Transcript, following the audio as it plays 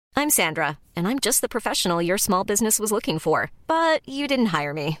I'm Sandra, and I'm just the professional your small business was looking for. But you didn't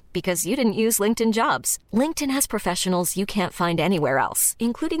hire me because you didn't use LinkedIn Jobs. LinkedIn has professionals you can't find anywhere else,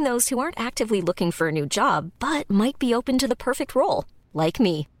 including those who aren't actively looking for a new job, but might be open to the perfect role, like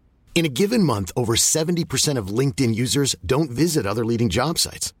me. In a given month, over 70% of LinkedIn users don't visit other leading job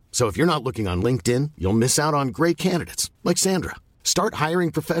sites. So if you're not looking on LinkedIn, you'll miss out on great candidates like Sandra. Start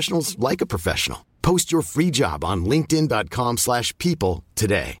hiring professionals like a professional. Post your free job on linkedin.com/people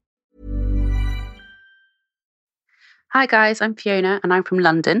today. Hi guys, I'm Fiona and I'm from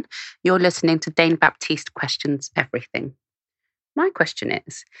London. You're listening to Dane Baptiste Questions Everything. My question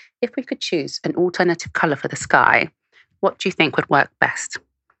is, if we could choose an alternative colour for the sky, what do you think would work best?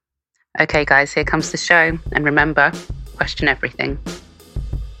 Okay guys, here comes the show. And remember, question everything.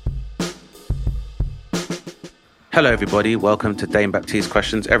 Hello everybody, welcome to Dane Baptiste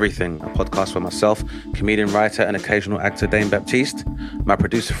Questions Everything, a podcast for myself, comedian, writer and occasional actor Dane Baptiste, my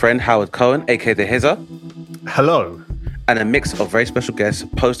producer friend Howard Cohen, aka The Hizzer. Hello. And a mix of very special guests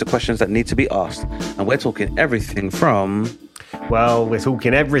pose the questions that need to be asked. And we're talking everything from... Well, we're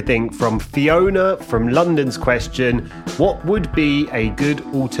talking everything from Fiona from London's question, what would be a good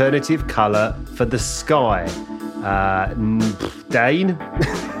alternative colour for the sky? Dane?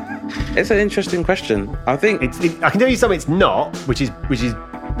 It's an interesting question. I think I can tell you something it's not, which is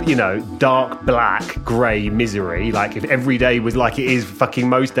dark black grey misery. Like if every day was like it is fucking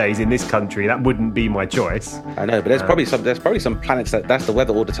most days in this country, that wouldn't be my choice. I know, but there's probably some planets that's the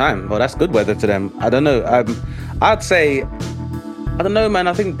weather all the time. Well, that's good weather to them. I don't know. I'd say, I don't know, man.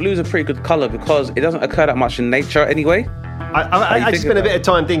 I think blue's a pretty good colour because it doesn't occur that much in nature anyway. I just spent a bit of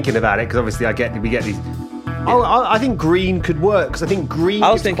time thinking about it because obviously we get these. Oh, I think green could work because I think green.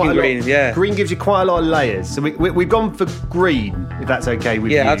 I was thinking green, yeah. Green gives you quite a lot of layers, so we've gone for green. If that's okay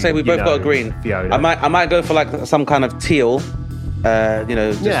with you. Yeah, I'd say we both got a green. Fiona. I might go for like some kind of teal,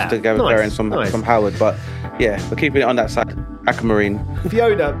 just to go with from Howard. But yeah, we're keeping it on that side. Aquamarine.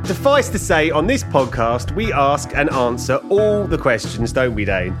 Fiona, suffice to say, on this podcast, we ask and answer all the questions, don't we,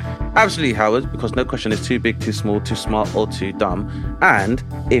 Dane? Absolutely, Howard, because no question is too big, too small, too smart, or too dumb. And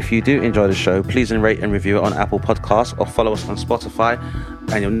if you do enjoy the show, please rate and review it on Apple Podcasts or follow us on Spotify,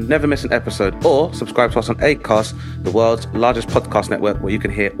 and you'll never miss an episode. Or subscribe to us on Acast, the world's largest podcast network, where you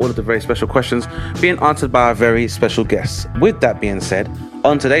can hear all of the very special questions being answered by our very special guests. With that being said,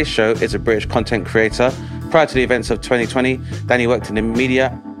 on today's show is a British content creator. Prior to the events of 2020, Danny worked in the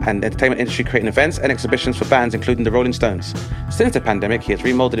media and entertainment industry, creating events and exhibitions for bands, including the Rolling Stones. Since the pandemic, he has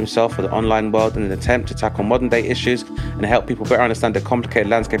remolded himself for the online world in an attempt to tackle modern-day issues and help people better understand the complicated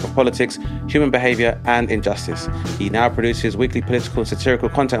landscape of politics, human behaviour, and injustice. He now produces weekly political and satirical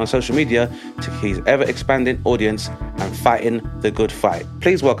content on social media to his ever-expanding audience and fighting the good fight.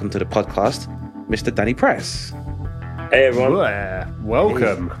 Please welcome to the podcast, Mr. Danny Press. Hey, everyone.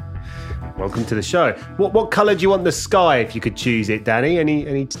 Welcome. Hey. Welcome to the show. What colour do you want the sky if you could choose it, Danny?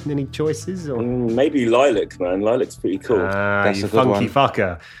 Any choices? Or? Maybe lilac, man. Lilac's pretty cool. That's you a funky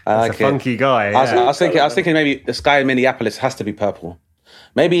fucker. That's a funky guy. I was thinking maybe the sky in Minneapolis has to be purple.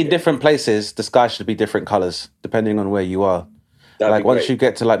 Maybe in different places, the sky should be different colours, depending on where you are. Like once you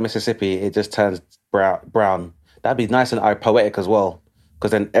get to like Mississippi, it just turns brown. That'd be nice and poetic as well,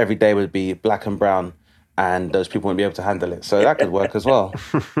 because then every day would be black and brown. And those people won't be able to handle it. So that could work as well.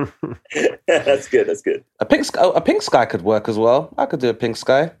 That's good. A pink sky could work as well. I could do a pink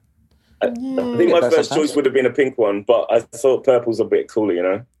sky. I think my first choice would have been a pink one, but I thought purple's a bit cooler, you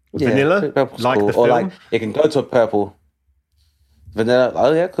know? Vanilla? Purple's like cool. the film? Or like, it can go to a purple. Vanilla,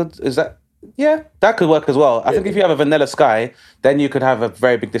 that could work as well. I think if you have a vanilla sky, then you could have a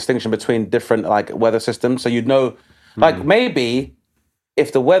very big distinction between different like weather systems. So you'd know, like maybe...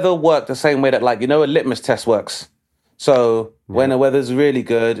 if the weather worked the same way that, like, a litmus test works. So when the weather's really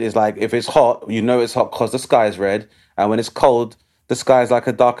good, is like, if it's hot, it's hot because the sky is red. And when it's cold, the sky is like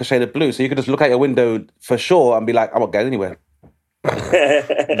a darker shade of blue. So you could just look out your window for sure and be like, I'm not going anywhere.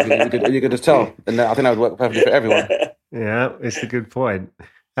 you could just tell. And I think that would work perfectly for everyone. Yeah, it's a good point.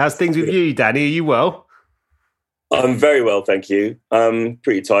 How's things with you, Danny? Are you well? I'm very well, thank you. I'm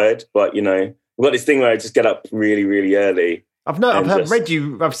pretty tired, but, I've got this thing where I just get up really, really early.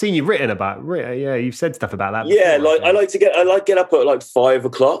 I've seen you written about. Yeah, you've said stuff about that. Yeah, before, I get up at like 5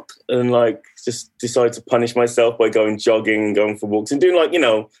 o'clock and like just decide to punish myself by going jogging and going for walks and doing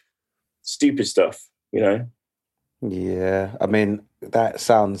stupid stuff. Yeah, I mean that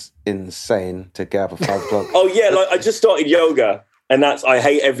sounds insane to get up at 5 o'clock. Oh yeah, I just started yoga and I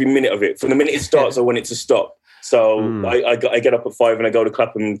hate every minute of it. From the minute it starts, I want it to stop. So I get up at 5 and I go to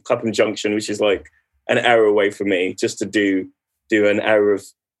Clapham Junction, which is like an hour away from me, just to do an hour of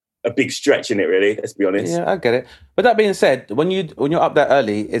a big stretch in it, really. Let's be honest. Yeah, I get it. But that being said, when you're up that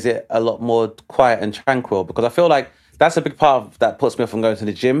early, is it a lot more quiet and tranquil? Because I feel like that's a big part of that puts me off from going to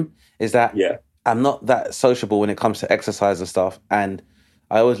the gym. Is that I'm not that sociable when it comes to exercise and stuff, and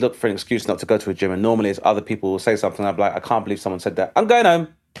I always look for an excuse not to go to a gym. And normally, it's other people will say something. I'm like, I can't believe someone said that. I'm going home.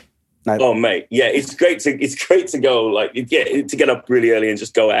 No. Oh mate, yeah, it's great to go like to get up really early and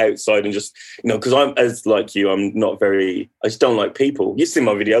just go outside and just because I'm as like you, I'm not very. I just don't like people. You see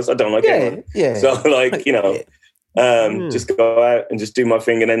my videos, I don't like anyone. Yeah. So like just go out and just do my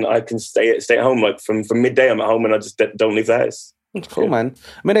thing, and then I can stay at home. Like from midday, I'm at home and I just don't leave the house. It's cool, man.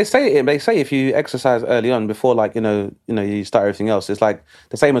 I mean, they say if you exercise early on before like you start everything else, it's like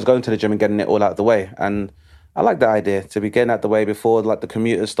the same as going to the gym and getting it all out of the way. And I like that idea, to be getting out the way before like the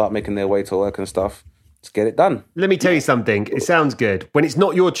commuters start making their way to work and stuff. Just get it done. Let me tell you something. It sounds good. When it's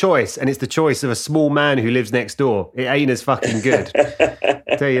not your choice and it's the choice of a small man who lives next door, it ain't as fucking good.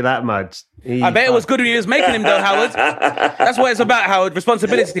 I'll tell you that much. I bet it was good when you was making him though, Howard. That's what it's about, Howard.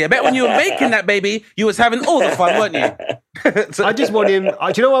 Responsibility. I bet when you were making that baby, you was having all the fun, weren't you? I just want him...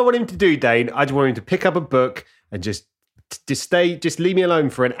 Do you know what I want him to do, Dane? I just want him to pick up a book and just leave me alone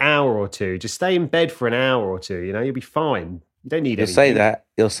for an hour or two. Just stay in bed for an hour or two. You'll be fine. You don't need anything.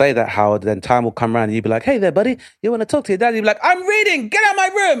 You'll say that, Howard, then time will come around and you'll be like, hey there, buddy, you want to talk to your dad? You'll be like, I'm reading, get out of my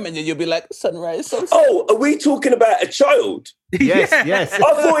room. And then you'll be like, sunrise, sunset. Oh, are we talking about a child? Yes. I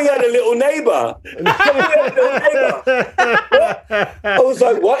thought he had a little neighbour. I was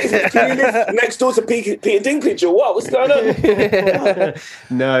like, what? Can you live next door to Peter Dinklage or what? What's going on?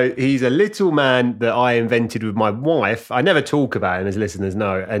 No, he's a little man that I invented with my wife. I never talk about him, as listeners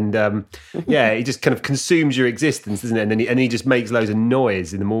know. And he just kind of consumes your existence, doesn't it? And then he just makes loads of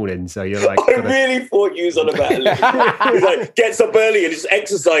noise in the morning. So you're like... I really thought you was on about it. He's like, gets up early and just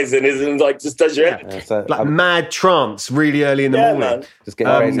exercising and like just does your head. Mad trance really early in the morning. Man. Just get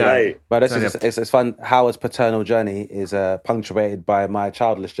crazy. No. But it's fun. Howard's paternal journey is punctuated by my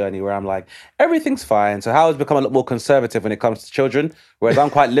childless journey, where I'm like, everything's fine. So Howard's become a lot more conservative when it comes to children, whereas I'm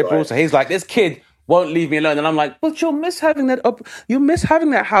quite liberal. Right. So he's like, this kid won't leave me alone. And I'm like, but you'll miss having that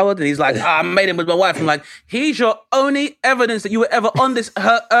Howard. And he's like, I made him with my wife. I'm like, he's your only evidence that you were ever on this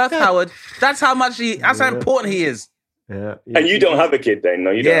earth, Howard. That's how important he is. Yeah. And you don't have a kid then,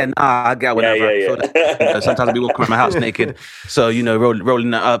 no? You don't? Yeah, I get whenever. Yeah. Sometimes I'll be walking around my house naked. So, rolling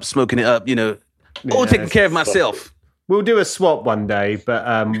it up, smoking it up, all taking care of myself. We'll do a swap one day, but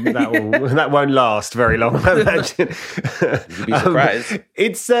that won't last very long, I imagine. You'd be surprised.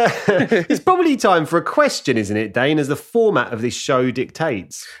 It's probably time for a question, isn't it, Dane, as the format of this show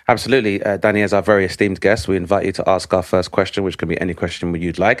dictates? Absolutely. Danny, as our very esteemed guest, we invite you to ask our first question, which can be any question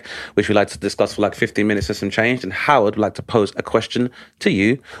you'd like, which we'd like to discuss for like 15 minutes or some change. And Howard would like to pose a question to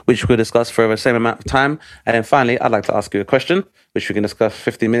you, which we'll discuss for the same amount of time. And then finally, I'd like to ask you a question, which we can discuss for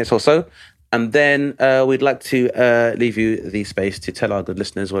 15 minutes or so. And then we'd like to leave you the space to tell our good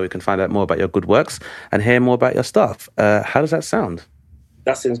listeners where we can find out more about your good works and hear more about your stuff. How does that sound?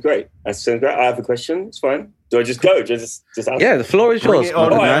 That sounds great. I have a question. It's fine. Do I just go? Do I just ask? Yeah, the floor is yours. Bring it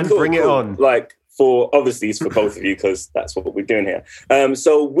on, man. Bring it on. Like, obviously it's for both of you because that's what we're doing here.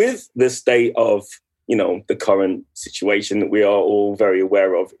 So with the state of, the current situation that we are all very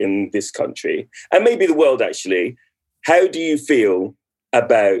aware of in this country and maybe the world actually, how do you feel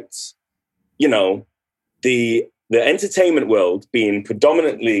about the entertainment world being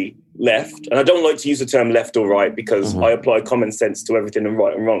predominantly left, and I don't like to use the term left or right because I apply common sense to everything and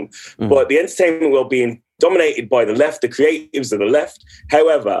right and wrong, but the entertainment world being dominated by the left, the creatives of the left.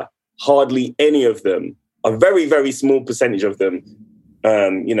 However, hardly any of them, a very, very small percentage of them,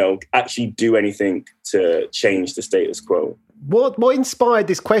 actually do anything to change the status quo. What inspired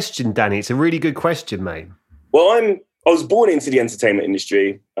this question, Danny? It's a really good question, mate. Well, I was born into the entertainment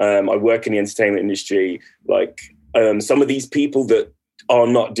industry. I work in the entertainment industry. Like some of these people that are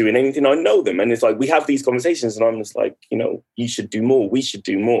not doing anything, I know them. And it's like, we have these conversations and I'm just like, you should do more. We should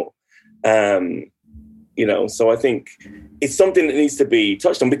do more. So I think it's something that needs to be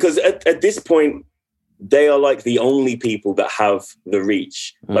touched on because at this point, they are like the only people that have the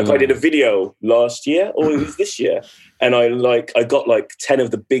reach. Like I did a video last year or it was this year. And I got like 10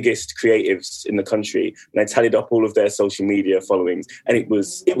 of the biggest creatives in the country and I tallied up all of their social media followings. And it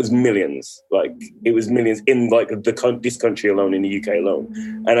was millions. Like it was millions in like this country alone, in the UK alone.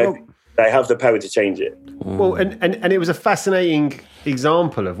 And they have the power to change it. Well, and it was a fascinating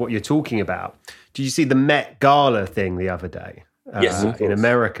example of what you're talking about. Did you see the Met Gala thing the other day? Yes, of course. In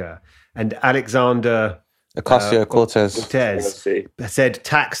America? And Alexander Ocasio-Cortez said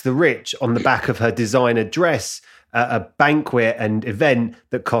tax the rich on the back of her designer dress at a banquet and event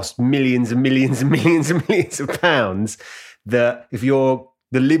that cost millions and millions and millions and millions of pounds, that if you're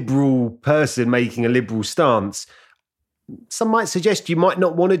the liberal person making a liberal stance, some might suggest you might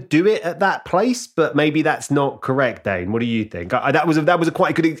not want to do it at that place, but maybe that's not correct, Dane. What do you think? That was a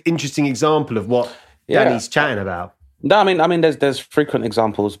quite a good, interesting example of what Danny's chatting about. No, I mean, there's frequent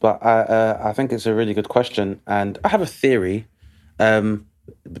examples, but I think it's a really good question, and I have a theory.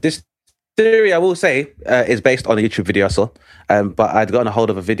 This theory, I will say, is based on a YouTube video I saw, but I'd gotten a hold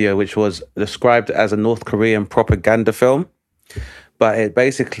of a video which was described as a North Korean propaganda film, but it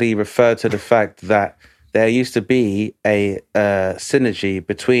basically referred to the fact that there used to be a synergy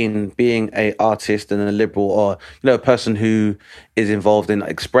between being an artist and a liberal, or a person who is involved in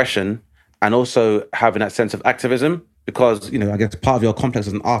expression, and also having that sense of activism. Because I guess part of your complex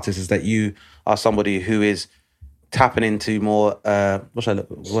as an artist is that you are somebody who is tapping into more the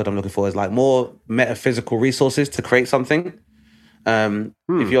word I'm looking for is like more metaphysical resources to create something.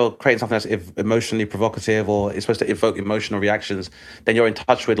 If you're creating something that's emotionally provocative or it's supposed to evoke emotional reactions, then you're in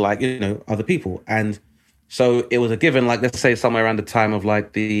touch with other people. And so it was a given, like, let's say somewhere around the time of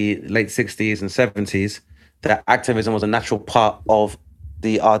like the late 60s and 70s, that activism was a natural part of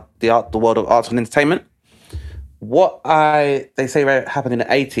the world of arts and entertainment. What they say happened in the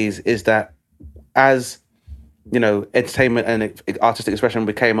 80s is that as, entertainment and artistic expression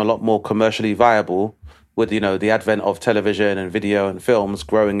became a lot more commercially viable with, the advent of television and video and films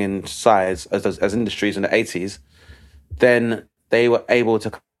growing in size as industries in the 80s, then they were able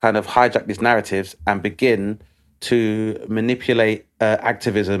to kind of hijack these narratives and begin to manipulate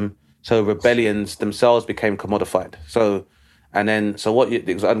activism. So rebellions themselves became commodified. An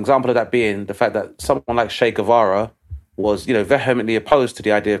example of that being the fact that someone like Che Guevara was, vehemently opposed to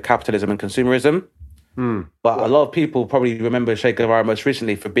the idea of capitalism and consumerism. But a lot of people probably remember Che Guevara most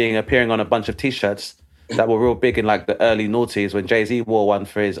recently for appearing on a bunch of T-shirts that were real big in like the early noughties when Jay-Z wore one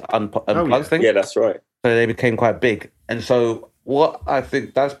for his Unplugged thing. Yeah, that's right. So they became quite big. And so what I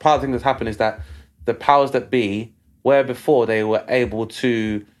think that's part of the thing that's happened is that the powers that be, where before they were able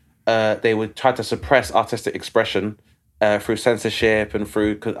to, they would try to suppress artistic expression through censorship and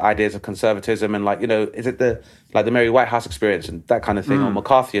through ideas of conservatism and is it the Mary Whitehouse experience and that kind of thing, or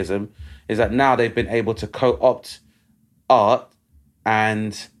McCarthyism, is that now they've been able to co-opt art,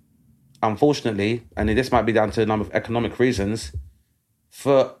 and unfortunately, and this might be down to a number of economic reasons,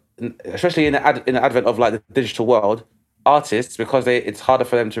 especially in the advent of like the digital world, artists, because it's harder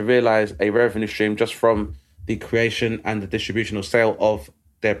for them to realize a revenue stream just from the creation and the distribution or sale of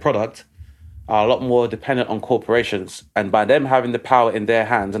their product, are a lot more dependent on corporations. And by them having the power in their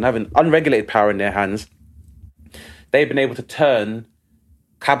hands and having unregulated power in their hands, they've been able to turn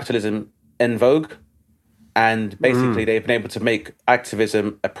capitalism en vogue. And basically they've been able to make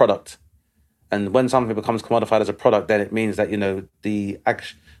activism a product. And when something becomes commodified as a product, then it means that,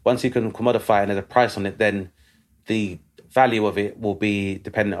 once you can commodify and there's a price on it, then the value of it will be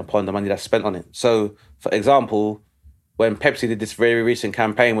dependent upon the money that's spent on it. So, for example, when Pepsi did this very recent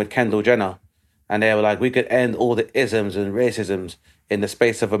campaign with Kendall Jenner, and they were like, we could end all the isms and racisms in the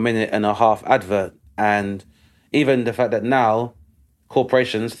space of a 1.5-minute advert. And even the fact that now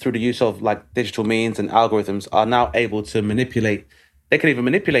corporations, through the use of like digital means and algorithms, are now able to manipulate. They can even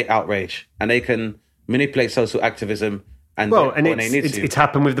manipulate outrage, and they can manipulate social activism. And it's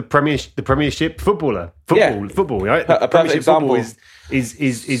happened with the Premiership football, right? A perfect example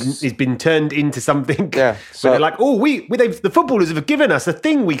is been turned into something. Yeah, so they're like, the footballers have given us a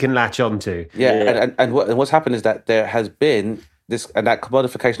thing we can latch onto. Yeah. And what's happened is that there has been this, and that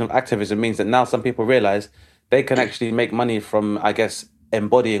commodification of activism means that now some people realize they can actually make money from, I guess,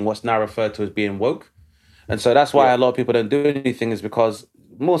 embodying what's now referred to as being woke. And so that's why a lot of people don't do anything, is because,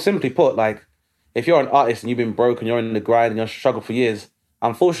 more simply put, like, if you're an artist and you've been broke and you're in the grind and you're struggled for years,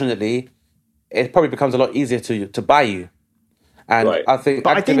 unfortunately, it probably becomes a lot easier to buy you. And I think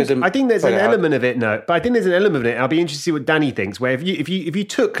activism. I think there's an element of it. No, but I think there's an element of it. I'll be interested to see what Danny thinks. Where if you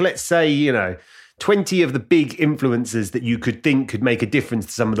took, let's say, 20 of the big influencers that you could think could make a difference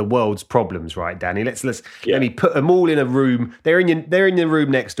to some of the world's problems, right, Danny? Let me put them all in a room. They're in the room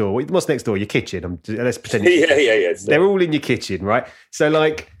next door. What's next door? Your kitchen. Let's pretend. Yeah. They're all in your kitchen, right? So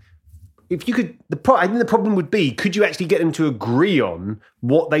like, if you could, I think the problem would be, could you actually get them to agree on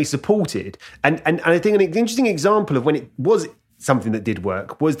what they supported? And I think an interesting example of when it was something that did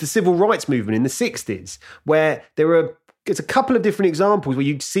work was the civil rights movement in the 60s, where there's a couple of different examples where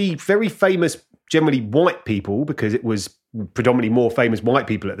you'd see very famous, generally white people, because it was predominantly more famous white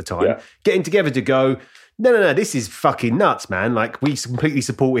people at the time, getting together to go, no, this is fucking nuts, man. Like, we completely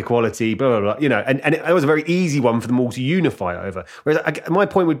support equality, blah, blah, blah, and it was a very easy one for them all to unify over. Whereas my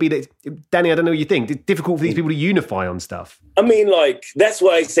point would be that, Danny, I don't know what you think, it's difficult for these people to unify on stuff. I mean, like, that's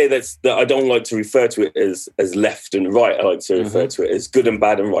why I say that I don't like to refer to it as left and right. I like to refer to it as good and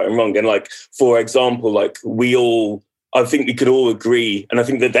bad and right and wrong. And like, for example, like I think we could all agree, and I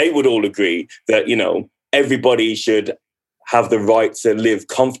think that they would all agree that, everybody should have the right to live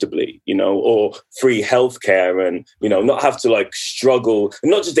comfortably, or free healthcare and, not have to like struggle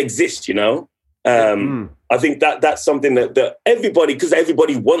and not just exist, I think that's something that everybody, because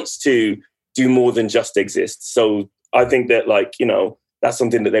everybody wants to do more than just exist. So I think that that's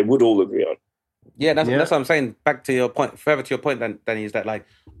something that they would all agree on. Yeah, that's what I'm saying. Back to your point, further to your point, Danny, is that like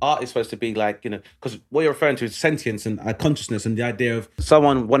art is supposed to be like, because what you're referring to is sentience and consciousness and the idea of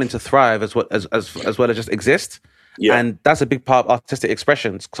someone wanting to thrive as well as just exist. Yeah. And that's a big part of artistic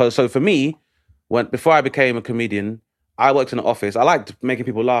expressions. So for me, before I became a comedian, I worked in an office. I liked making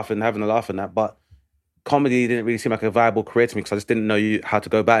people laugh and having a laugh and that, but comedy didn't really seem like a viable career to me because I just didn't know how to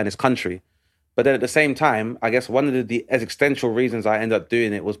go about in this country. But then at the same time, I guess one of the existential reasons I ended up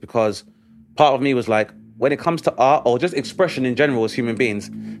doing it was because part of me was like, when it comes to art or just expression in general as human beings,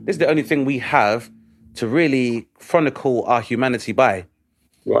 this is the only thing we have to really chronicle our humanity by.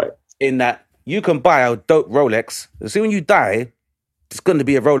 Right. In that you can buy a dope Rolex. As soon as you die, it's going to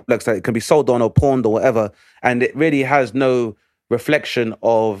be a Rolex that can be sold on or pawned or whatever. And it really has no reflection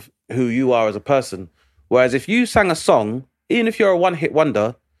of who you are as a person. Whereas if you sang a song, even if you're a one-hit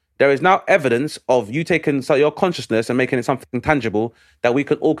wonder, there is now evidence of you taking your consciousness and making it something tangible that we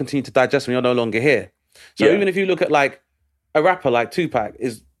can all continue to digest when you're no longer here. So even if you look at like a rapper like Tupac,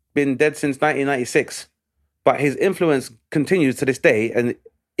 has been dead since 1996, but his influence continues to this day and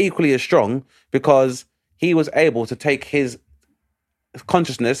equally as strong because he was able to take his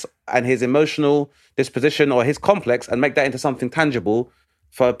consciousness and his emotional disposition or his complex and make that into something tangible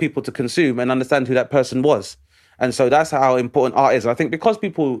for people to consume and understand who that person was. And so that's how important art is. I think because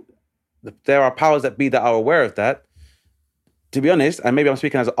there are powers that be that are aware of that, to be honest, and maybe I'm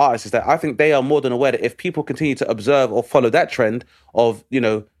speaking as an artist, is that I think they are more than aware that if people continue to observe or follow that trend of,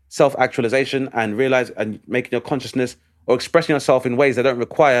 self-actualization and realize and making your consciousness or expressing yourself in ways that don't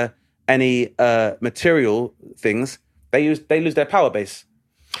require any material things, they lose their power base.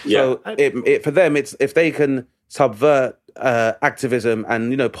 Yeah. So for them, it's if they can subvert activism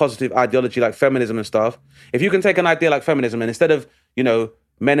and positive ideology like feminism and stuff. If you can take an idea like feminism and instead of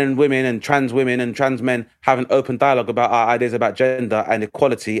men and women and trans men have an open dialogue about our ideas about gender and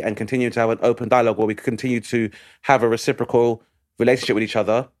equality and continue to have an open dialogue where we continue to have a reciprocal relationship with each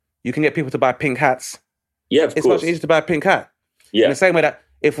other, you can get people to buy pink hats. Yeah, of course. It's much easier to buy a pink hat. Yeah. In the same way that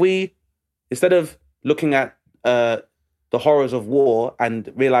if we, instead of looking at the horrors of war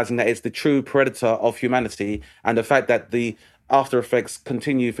and realizing that it's the true predator of humanity and the fact that the after effects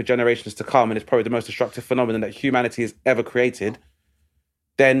continue for generations to come and it's probably the most destructive phenomenon that humanity has ever created,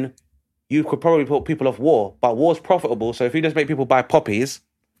 then you could probably put people off war. But war's profitable, so if you just make people buy poppies,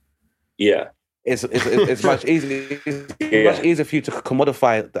 it's much easier. Much easier for you to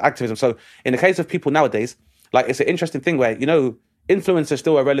commodify the activism. So in the case of people nowadays, like it's an interesting thing where influencer is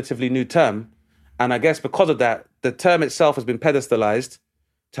still a relatively new term, and I guess because of that, the term itself has been pedestalized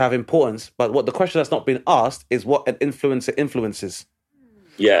to have importance. But what the question that's not been asked is what an influencer influences.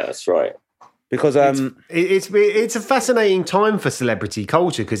 Yeah, that's right. Because it's a fascinating time for celebrity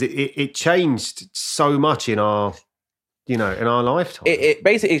culture because it changed so much in our lifetime. It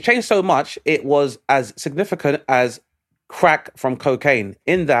basically changed so much. It was as significant as crack from cocaine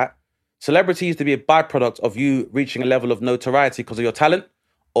in that celebrity used to be a byproduct of you reaching a level of notoriety because of your talent,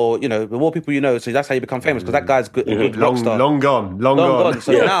 or the more people so that's how you become famous because that guy's good, a good rock star. Long gone.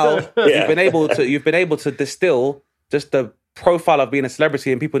 So now you've been able to distill just the profile of being a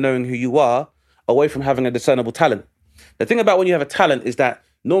celebrity and people knowing who you are away from having a discernible talent. The thing about when you have a talent is that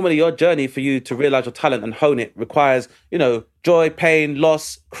normally your journey for you to realize your talent and hone it requires, joy, pain,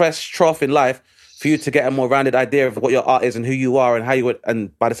 loss, crest, trough in life for you to get a more rounded idea of what your art is and who you are and how you would,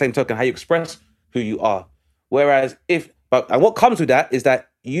 and by the same token, how you express who you are. Whereas and what comes with that is that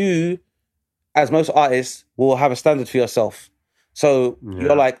you, as most artists, will have a standard for yourself. So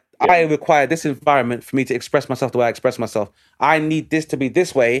you're like, I require this environment for me to express myself the way I express myself. I need this to be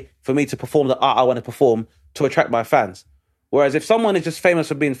this way for me to perform the art I want to perform to attract my fans. Whereas if someone is just famous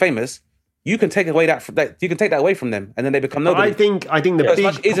for being famous, you can take away you can take that away from them, and then they become nobody. I think it's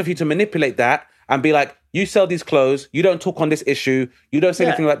much easier for you to manipulate that and be like, you sell these clothes, you don't talk on this issue, you don't say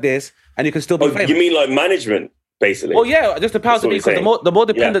anything like this, and you can still be famous. You mean like management, basically? Well, yeah, just the power to be, because the more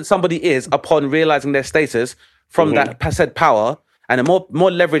dependent somebody is upon realizing their status from that said power, and the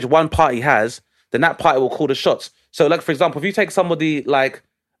more leverage one party has, then that party will call the shots. So, like, for example, if you take somebody like,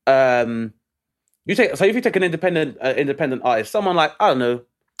 if you take an independent artist, someone like, I don't know,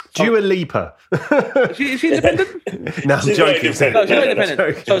 Dua Lipa. Is she independent? No, I'm joking. No, she's not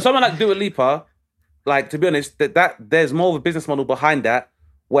independent. So someone like Dua Lipa, like, to be honest, that there's more of a business model behind that,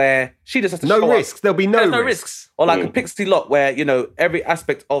 where she just has to show risks. up. There'll be no risks. Or like a Pixie Lot, where, you know, every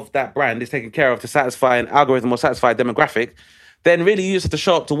aspect of that brand is taken care of to satisfy an algorithm or satisfy a demographic. Then really you just have to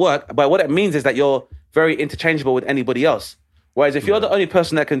show up to work. But what it means is that you're very interchangeable with anybody else. Whereas if you're the only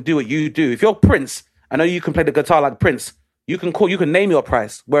person that can do what you do, if you're Prince, I know you can play the guitar like Prince, you can name your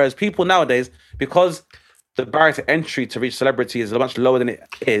price. Whereas people nowadays, because the barrier to entry to reach celebrity is much lower than it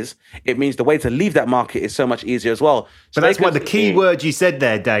is, it means the way to leave that market is so much easier as well. So but that's why the key word you said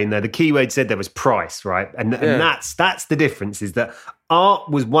there, Dane, the key word you said there was price, right? And that's the difference, is that art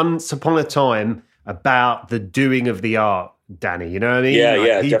was once upon a time about the doing of the art, Danny. You know what I mean?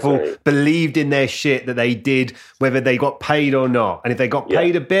 Yeah, people definitely believed in their shit that they did, whether they got paid or not. And if they got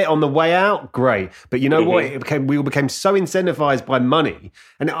paid a bit on the way out, great. But you know what? We all became so incentivized by money.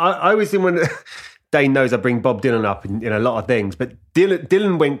 And I always think when Dane knows I bring Bob Dylan up in a lot of things, but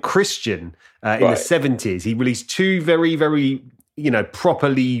Dylan went Christian in the 70s. He released two very, very,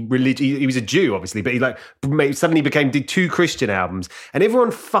 properly religious. He was a Jew, obviously, but he suddenly did two Christian albums, and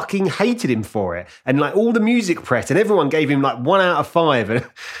everyone fucking hated him for it. And like all the music press and everyone gave him like 1 out of 5. And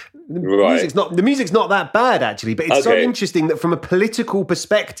the music's not that bad actually, but it's so interesting that from a political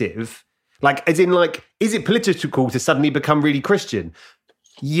perspective, like as in like, is it political to suddenly become really Christian?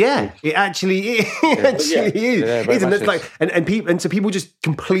 Yeah, it actually is. Is. Isn't it? Like, and so people just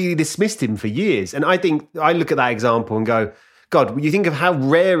completely dismissed him for years. And I think I look at that example and go, God, you think of how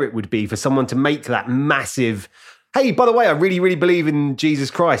rare it would be for someone to make that massive, hey, by the way, I really, really believe in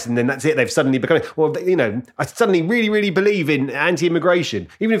Jesus Christ. And then that's it. They've suddenly become, I suddenly really, really believe in anti-immigration.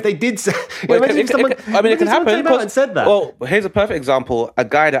 Even if they did say, it can happen. And said that. Well, here's a perfect example. A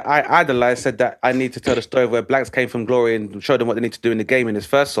guy that I idolized said that I need to tell the story where blacks came from glory and show them what they need to do in the game in his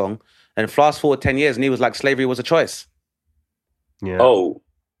first song. And fast forward 10 years and he was like, slavery was a choice. Yeah. Oh,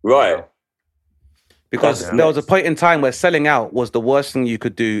 right. Because there was a point in time where selling out was the worst thing you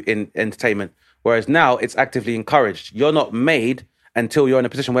could do in entertainment. Whereas now it's actively encouraged. You're not made until you're in a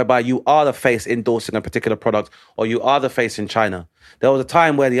position whereby you are the face endorsing a particular product or you are the face in China. There was a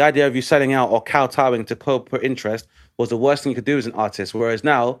time where the idea of you selling out or kowtowing to corporate interest was the worst thing you could do as an artist. Whereas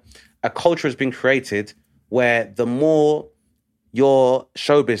now a culture has been created where the more your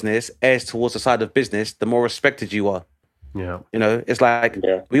show business airs towards the side of business, the more respected you are. Yeah. It's like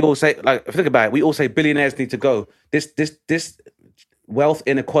we all say, like, think about it, we all say billionaires need to go. This wealth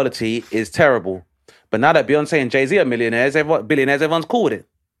inequality is terrible. But now that Beyonce and Jay-Z are billionaires, everyone's cool with it.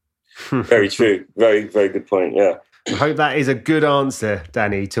 Very true. Very, very good point. Yeah. I hope that is a good answer,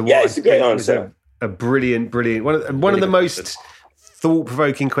 Danny, to what it's a great answer. A brilliant one of the most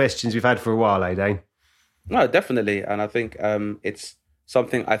thought-provoking questions we've had for a while, Dane? No, definitely. And I think it's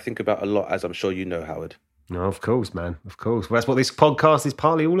something I think about a lot, as I'm sure you know, Howard. No, of course, man. Of course. Well, that's what this podcast is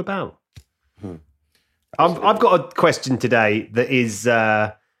partly all about. I've got a question today that is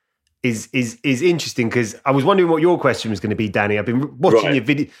interesting because I was wondering what your question was going to be, Danny. I've been watching your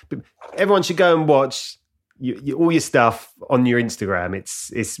video. Everyone should go and watch all your stuff on your Instagram.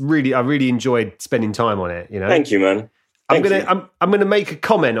 It's really, I really enjoyed spending time on it. Thank you, man. I'm gonna make a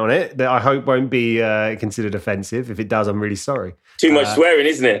comment on it that I hope won't be considered offensive. If it does, I'm really sorry. Too much swearing,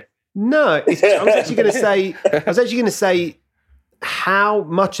 isn't it? No, I was actually going to say how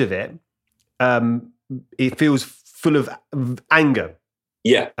much of it it feels full of anger.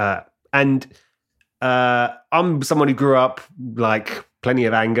 Yeah, and I'm someone who grew up like plenty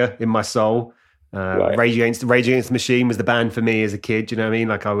of anger in my soul. Rage Against the Machine was the band for me as a kid. You know what I mean?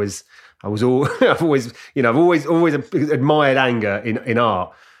 Like I've always admired anger in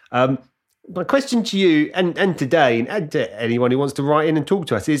art. My question to you and to Dane and to anyone who wants to write in and talk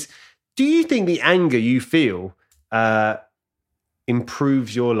to us is, do you think the anger you feel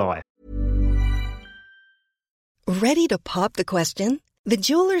improves your life? Ready to pop the question? The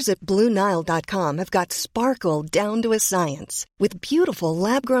jewelers at BlueNile.com have got sparkle down to a science with beautiful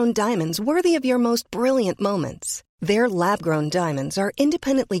lab-grown diamonds worthy of your most brilliant moments. Their lab-grown diamonds are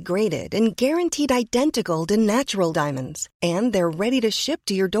independently graded and guaranteed identical to natural diamonds, and they're ready to ship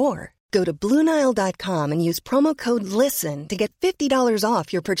to your door. Go to BlueNile.com and use promo code LISTEN to get $50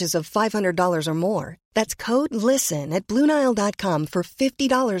 off your purchase of $500 or more. That's code LISTEN at BlueNile.com for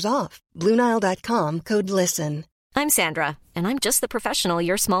 $50 off. BlueNile.com, code LISTEN. I'm Sandra, and I'm just the professional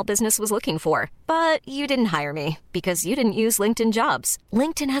your small business was looking for. But you didn't hire me because you didn't use LinkedIn Jobs.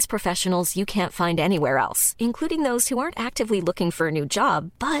 LinkedIn has professionals you can't find anywhere else, including those who aren't actively looking for a new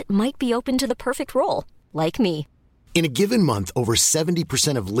job, but might be open to the perfect role, like me. In a given month, over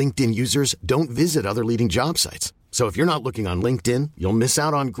 70% of LinkedIn users don't visit other leading job sites. So if you're not looking on LinkedIn, you'll miss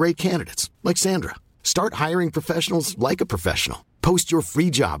out on great candidates like Sandra. Start hiring professionals like a professional. Post your free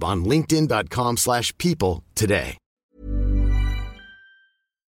job on linkedin.com/people today.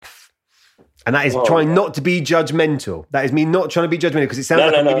 And that is trying not to be judgmental. That is me not trying to be judgmental because it sounds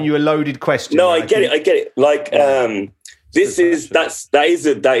like I'm giving you a loaded question. No, I get it. Like, that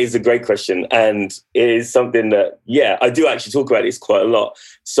is a great question. And it is something that, I do actually talk about this quite a lot.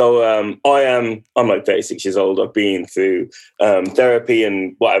 So I'm like 36 years old. I've been through therapy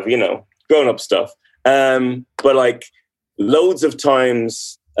and whatever, grown up stuff. But like loads of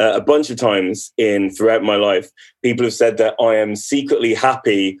times, a bunch of times throughout my life, people have said that I am secretly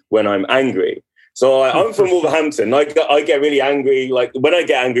happy when I'm angry. So I'm from Wolverhampton. I get really angry. Like when I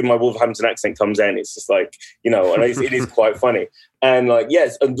get angry, my Wolverhampton accent comes in. It's just like, and it is quite funny. And like,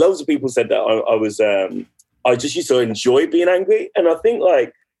 yes, and loads of people said that I just used to enjoy being angry. And I think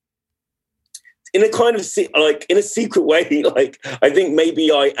like, in a kind of in a secret way, like I think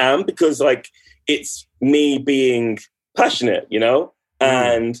maybe I am because like it's me being passionate,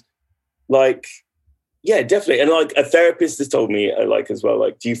 and like, yeah, definitely. And like a therapist has told me as well,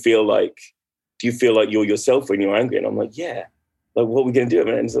 like, do you feel like you're yourself when you're angry? And I'm like, yeah. Like, what are we going to do?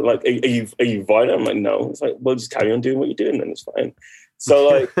 And it's like, are you violent? I'm like, no. It's like, well, just carry on doing what you're doing, then it's fine. So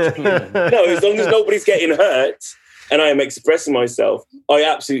like, no, as long as nobody's getting hurt and I am expressing myself, I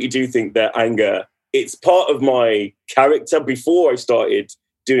absolutely do think that anger, it's part of my character. Before I started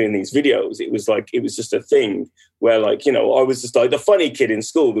doing these videos, it was just a thing where like, I was just like the funny kid in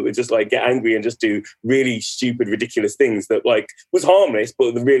school that would just like get angry and just do really stupid, ridiculous things that like was harmless,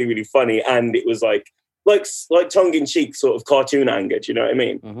 but really, really funny. And it was like tongue-in-cheek sort of cartoon anger. Do you know what I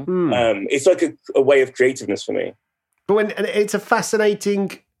mean? Mm-hmm. It's like a way of creativeness for me. But and it's a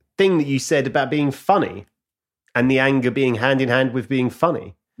fascinating thing that you said about being funny and the anger being hand in hand with being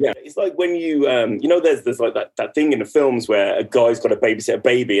funny. Yeah, it's like when you, there's like that thing in the films where a guy's got to babysit a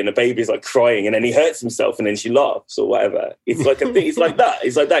baby and the baby's like crying and then he hurts himself and then she laughs or whatever. It's like a thing. It's like that.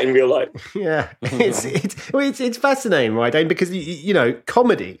 It's like that in real life. Yeah, it's fascinating, right, Dane? Because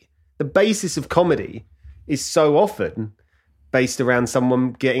comedy, the basis of comedy, is so often based around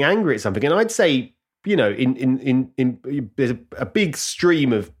someone getting angry at something. And I'd say, there's a big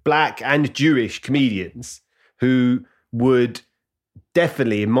stream of Black and Jewish comedians who would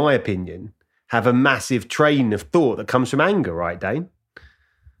definitely, in my opinion, have a massive train of thought that comes from anger, right, Dane?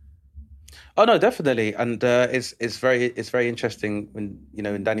 Oh no, definitely, and it's very interesting when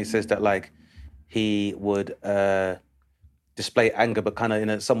Danny says that like he would display anger, but kind of in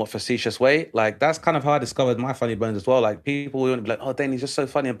a somewhat facetious way. Like that's kind of how I discovered my funny bones as well. Like people wouldn't be like, "Oh, Danny's just so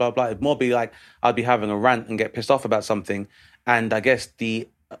funny," and blah blah. It'd more be like I'd be having a rant and get pissed off about something, and I guess the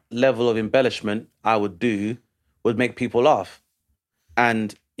level of embellishment I would do would make people laugh.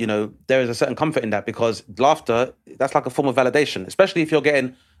 And, there is a certain comfort in that because laughter, that's like a form of validation, especially if you're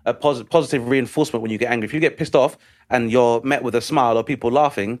getting a positive reinforcement when you get angry. If you get pissed off and you're met with a smile or people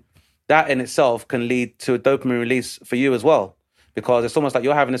laughing, that in itself can lead to a dopamine release for you as well. Because it's almost like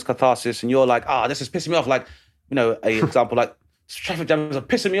you're having this catharsis and you're like, this is pissing me off. Like, an example, like traffic jams are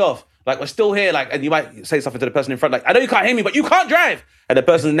pissing me off. Like, we're still here. Like, and you might say something to the person in front, like, I know you can't hear me, but you can't drive. And the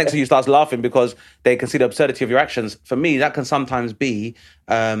person next to you starts laughing because they can see the absurdity of your actions. For me, that can sometimes be,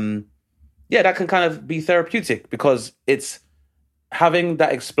 that can kind of be therapeutic because it's having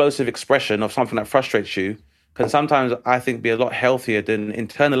that explosive expression of something that frustrates you can sometimes, I think, be a lot healthier than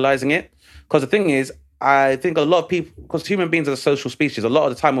internalizing it. Because the thing is, I think a lot of people, because human beings are a social species, a lot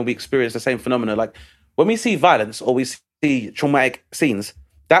of the time when we experience the same phenomena, like when we see violence or we see traumatic scenes,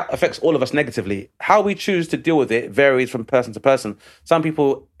 that affects all of us negatively. How we choose to deal with it varies from person to person. Some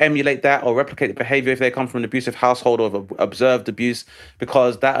people emulate that or replicate the behavior if they come from an abusive household or have observed abuse,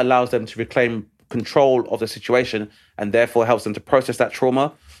 because that allows them to reclaim control of the situation and therefore helps them to process that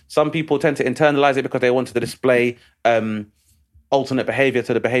trauma. Some people tend to internalize it because they want to display alternate behavior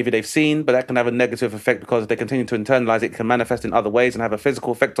to the behavior they've seen, but that can have a negative effect because if they continue to internalize it, it can manifest in other ways and have a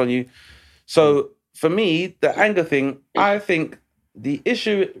physical effect on you. So for me, the anger thing, I think the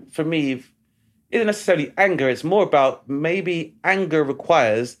issue for me isn't necessarily anger. It's more about maybe anger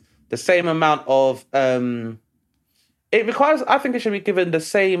requires the same amount of... I think it should be given the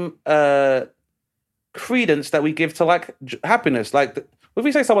same credence that we give to like happiness. Like if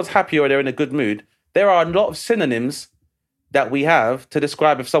we say someone's happy or they're in a good mood, there are a lot of synonyms that we have to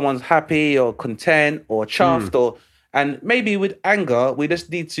describe if someone's happy or content or chuffed and maybe with anger, we just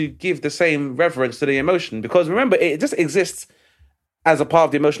need to give the same reverence to the emotion, because remember, it just exists as a part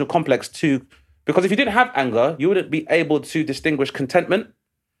of the emotional complex too. Because if you didn't have anger, you wouldn't be able to distinguish contentment.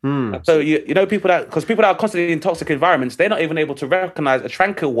 So you know, people that are constantly in toxic environments, they're not even able to recognize a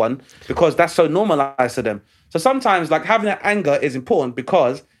tranquil one because that's so normalized to them. So sometimes like having that anger is important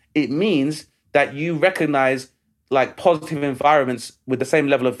because it means that you recognize like positive environments with the same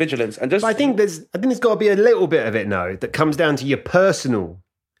level of vigilance. And just I think there's got to be a little bit of it now that comes down to your personal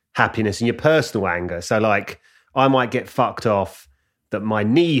happiness and your personal anger. So like I might get fucked off that my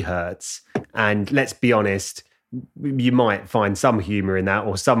knee hurts, and let's be honest, you might find some humor in that,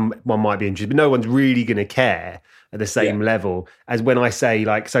 or someone might be interested, but no one's really going to care at the same level as when I say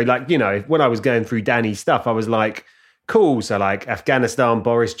like, so like, you know, when I was going through Danny's stuff, I was like, cool. So like Afghanistan,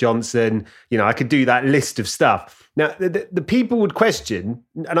 Boris Johnson, you know, I could do that list of stuff. Now the people would question,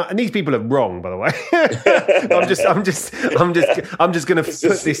 and these people are wrong, by the way. I'm just going to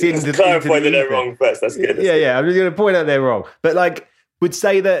put this into clarify that they're wrong first. That's good. Yeah. I'm just going to point out they're wrong, but like would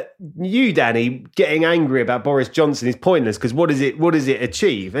say that you, Danny, getting angry about Boris Johnson is pointless because what does it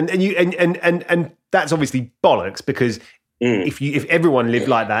achieve? And that's obviously bollocks, because if everyone lived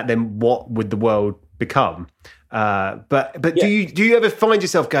like that, then what would the world become? But do you ever find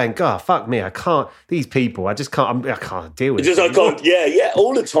yourself going, God, fuck me, I can't. These people, I can't deal with it. I can't. Yeah,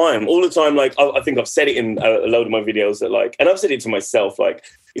 all the time. Like I think I've said it in a load of my videos that like, and I've said it to myself. Like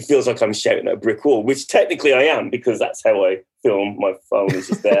it feels like I'm shouting at a brick wall, which technically I am because that's how I film. My phone is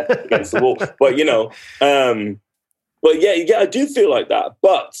just there against the wall. But you know, but yeah, I do feel like that.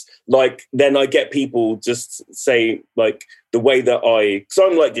 But like, then I get people just say like the way that so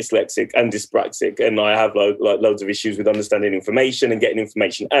I'm like dyslexic and dyspraxic, and I have like loads of issues with understanding information and getting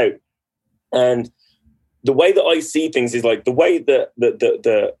information out. And the way that I see things is like the way that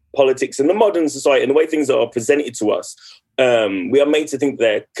the politics and the modern society and the way things are presented to us, we are made to think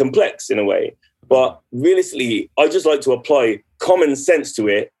they're complex in a way. But realistically, I just like to apply common sense to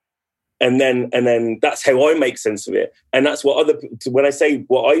it. And then that's how I make sense of it. And that's what when I say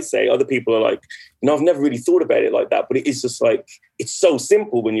what I say, other people are like, no, I've never really thought about it like that. But it is just like, it's so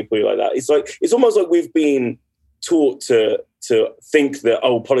simple when you put it like that. It's almost like we've been taught to think that,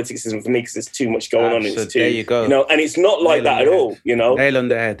 politics isn't for me because there's too much going on. It's too, there you go. You know, and it's not like that at all, you know. Nail on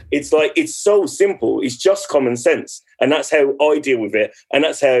the head. It's like, it's so simple. It's just common sense. And that's how I deal with it. And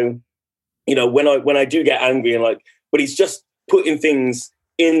that's how, you know, when I do get angry and like, but it's just putting things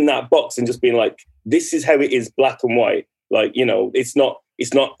in that box and just being like, this is how it is, black and white. Like, you know, it's not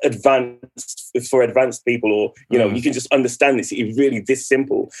advanced for advanced people, or, you know, you can just understand this. It's really this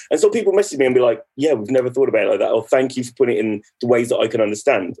simple. And so people message me and be like, yeah, we've never thought about it like that. Or thank you for putting it in the ways that I can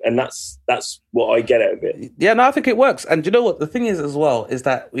understand. And that's what I get out of it. Yeah, no, I think it works. And you know what? The thing is as well, is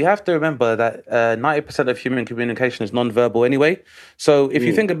that we have to remember that 90% of human communication is non-verbal anyway. So if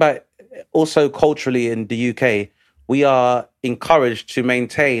you think about also culturally in the UK, we are encouraged to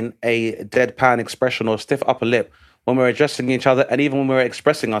maintain a deadpan expression or stiff upper lip when we're addressing each other and even when we're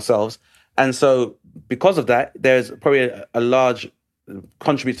expressing ourselves. And so because of that, there's probably a large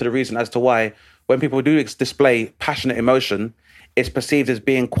contribute to the reason as to why when people do display passionate emotion, it's perceived as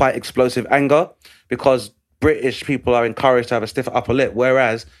being quite explosive anger, because British people are encouraged to have a stiff upper lip.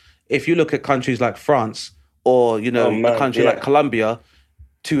 Whereas if you look at countries like France or, you know, a country like Colombia,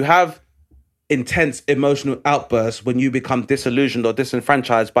 to have intense emotional outbursts when you become disillusioned or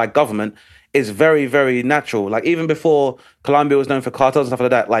disenfranchised by government is very, very natural. Like even before Colombia was known for cartels and stuff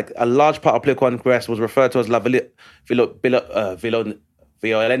like that, like a large part of political unrest was referred to as la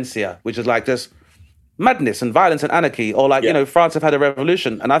violencia, which is like just madness and violence and anarchy. Or like, you know, France have had a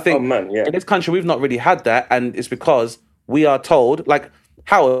revolution. And I think in this country, we've not really had that. And it's because we are told, like,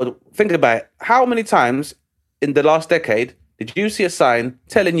 Howard, think about it. How many times in the last decade did you see a sign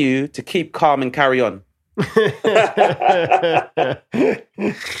telling you to keep calm and carry on?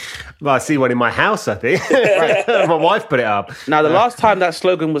 Well, I see one in my house, I think. Right. My wife put it up. Now, the last time that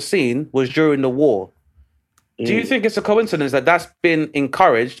slogan was seen was during the war. Do you think it's a coincidence that that's been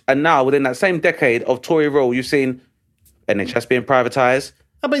encouraged, and now within that same decade of Tory rule, you've seen NHS being privatised?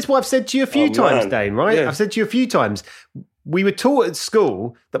 Oh, but it's what I've said to you a few times, Dane, right? Yeah. I've said to you a few times. We were taught at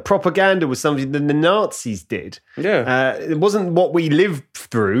school that propaganda was something that the Nazis did. Yeah. It wasn't what we lived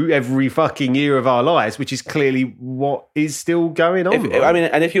through every fucking year of our lives, which is clearly what is still going on. Right? I mean,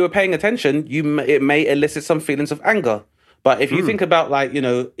 and if you were paying attention, it may elicit some feelings of anger. But if you think about, like, you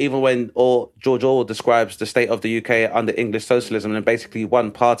know, even when George Orwell describes the state of the UK under English socialism and basically one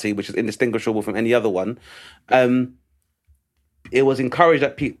party, which is indistinguishable from any other one, it was encouraged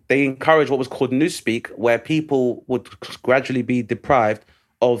that they encouraged what was called newspeak, where people would gradually be deprived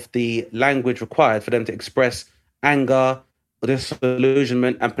of the language required for them to express anger,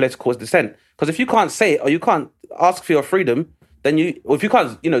 disillusionment, and political dissent. Because if you can't say it or you can't ask for your freedom, then if you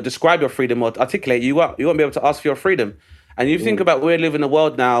can't, describe your freedom or articulate, you won't be able to ask for your freedom. And you think about, we live in a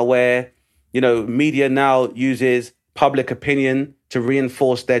world now where, media now uses public opinion to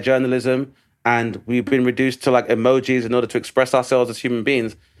reinforce their journalism, and we've been reduced to like emojis in order to express ourselves as human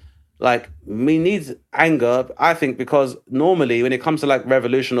beings. Like, we need anger, I think, because normally when it comes to like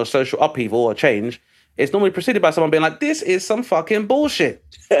revolution or social upheaval or change, it's normally preceded by someone being like, this is some fucking bullshit.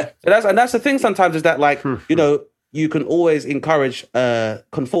 That's the thing sometimes, is that like, you can always encourage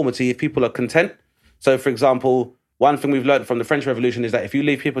conformity if people are content. So for example, one thing we've learned from the French Revolution is that if you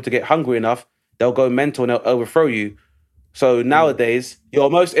leave people to get hungry enough, they'll go mental and they'll overthrow you. So nowadays, your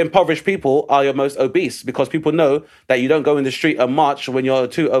most impoverished people are your most obese, because people know that you don't go in the street and march when you're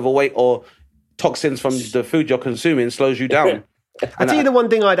too overweight, or toxins from the food you're consuming slows you down. I'll tell you the one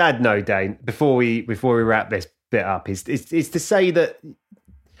thing I'd add, Dane, before we wrap this bit up, is to say that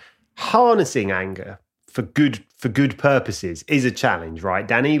harnessing anger for good purposes is a challenge, right,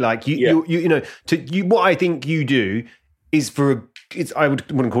 Danny? Like what I think you do is I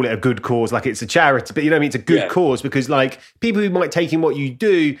wouldn't call it a good cause, like it's a charity, but it's a good cause, because like people who might take in what you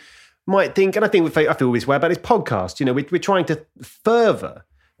do might think, and I feel this way about this podcast, we're trying to further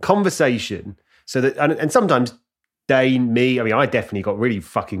conversation so that, and sometimes Dane, me, I definitely got really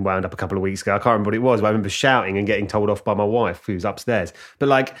fucking wound up a couple of weeks ago. I can't remember what it was, but I remember shouting and getting told off by my wife, who's upstairs. But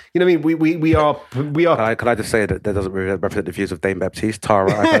like, we are. Can I just say that doesn't represent the views of Dane Baptiste?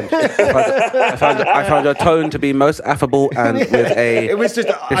 Tara, I found your tone to be most affable and with a. It was just,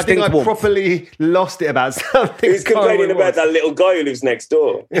 I think I properly lost it about something. He was complaining about that little guy who lives next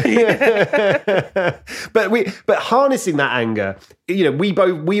door. But harnessing that anger,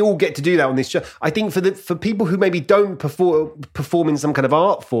 we all get to do that on this show. I think for people who maybe don't perform in some kind of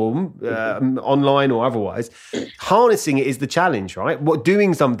art form, online or otherwise, harnessing it is the challenge, right?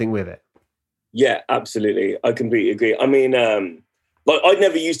 Doing something with it. Yeah, absolutely. I completely agree. I mean, I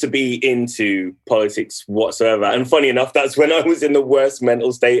never used to be into politics whatsoever. And funny enough, that's when I was in the worst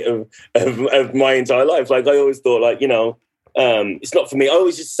mental state of my entire life. Like, I always thought, like, it's not for me. I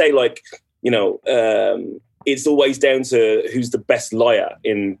always just say, like, it's always down to who's the best liar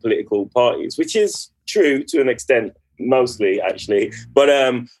in political parties, which is true to an extent, mostly actually. But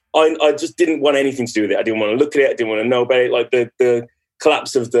I just didn't want anything to do with it. I didn't want to look at it. I didn't want to know about it. Like the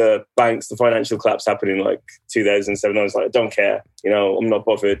collapse of the banks, the financial collapse happened in like 2007. I was like, I don't care. I'm not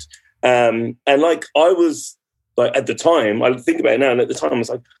bothered. And like, I was like, at the time, I think about it now, and at the time I was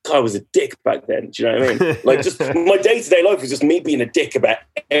like, God, I was a dick back then. Do you know what I mean? Like, just my day-to-day life was just me being a dick about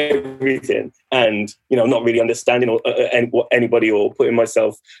everything, and not really understanding what anybody, or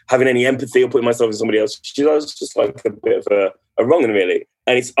having any empathy, or putting myself in somebody else. I was just like a bit of a wrong one, really.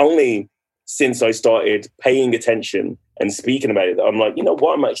 And it's only since I started paying attention and speaking about it that I'm like,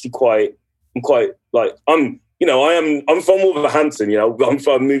 what? I'm from Wolverhampton.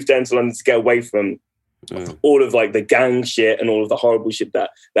 I moved down to London to get away from all of like the gang shit and all of the horrible shit that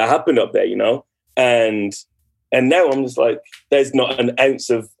happened up there, and now I'm just like, there's not an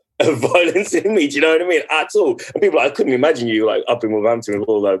ounce of violence in me, do you know what I mean, at all. And people are like, I couldn't imagine you like up in Wolverhampton with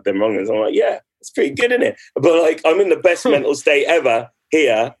all of them wrongers. I'm like, yeah, it's pretty good, isn't it? But like, I'm in the best mental state ever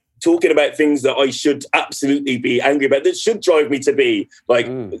here, talking about things that I should absolutely be angry about, that should drive me to be like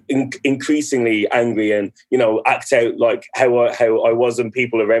increasingly angry, and act out like how I was and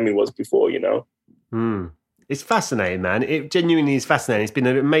people around me was before. It's fascinating, man. It genuinely is fascinating. It's been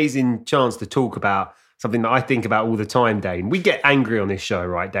an amazing chance to talk about something that I think about all the time, Dane. We get angry on this show,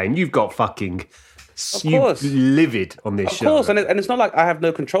 right, Dane? You've got fucking... You livid on this show. Of course, and it's not like I have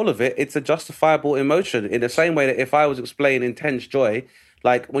no control of it. It's a justifiable emotion, in the same way that if I was explaining intense joy,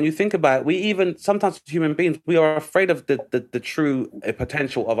 like when you think about it, we even, sometimes as human beings, we are afraid of the true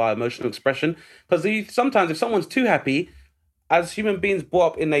potential of our emotional expression. Because sometimes if someone's too happy, as human beings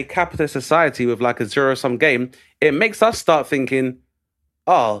brought up in a capitalist society with like a zero-sum game, it makes us start thinking,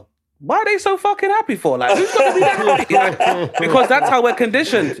 oh, why are they so fucking happy for? Like, who's going to be that happy? Because that's how we're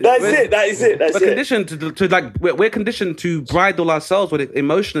conditioned. That is it. We're conditioned to like, we're conditioned to bridle ourselves with it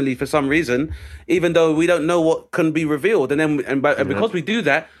emotionally for some reason, even though we don't know what can be revealed. And because we do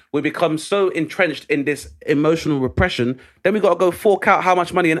that, we become so entrenched in this emotional repression. Then we got to go fork out how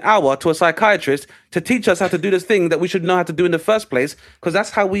much money an hour to a psychiatrist to teach us how to do this thing that we should know how to do in the first place, because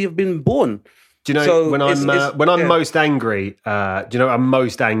that's how we have been born. Do you know, when I'm most angry, I'm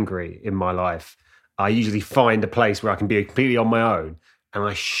most angry in my life, I usually find a place where I can be completely on my own, and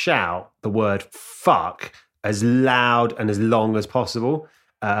I shout the word fuck as loud and as long as possible.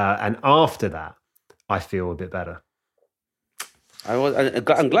 And after that, I feel a bit better.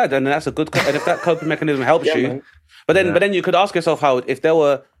 I'm glad, and that's a good. And if that coping mechanism helps you, man. but then you could ask yourself, how if there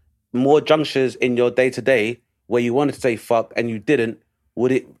were more junctures in your day to day where you wanted to say fuck and you didn't,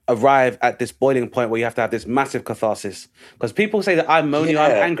 would it arrive at this boiling point where you have to have this massive catharsis? Because people say that I'm moany,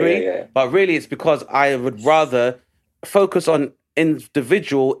 I'm angry, but really it's because I would rather focus on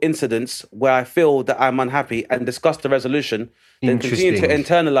individual incidents where I feel that I'm unhappy and discuss the resolution, then continue to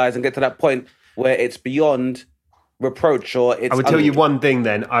internalize and get to that point where it's beyond reproach or it's... I would tell you one thing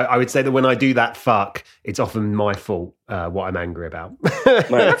then. I would say that when I do that fuck, it's often my fault, what I'm angry about.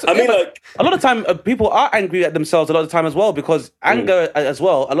 I mean, like... A lot of time, people are angry at themselves a lot of the time as well, because anger as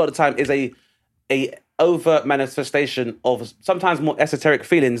well, a lot of the time, is a overt manifestation of sometimes more esoteric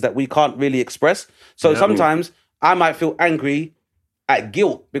feelings that we can't really express. So sometimes I might feel angry at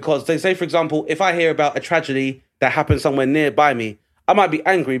guilt because they say, for example, if I hear about a tragedy that happened somewhere nearby me, I might be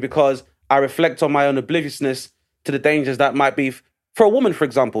angry because I reflect on my own obliviousness to the dangers that might be for a woman, for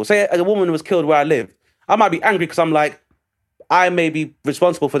example. Say a woman was killed where I live. I might be angry because I'm like, I may be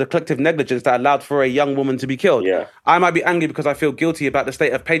responsible for the collective negligence that allowed for a young woman to be killed. Yeah. I might be angry because I feel guilty about the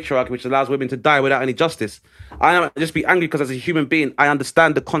state of patriarchy, which allows women to die without any justice. I might just be angry because as a human being, I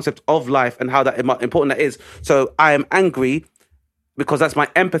understand the concept of life and how that important that is. So I am angry because that's my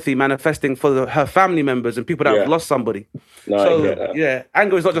empathy manifesting for her family members and people that have lost somebody.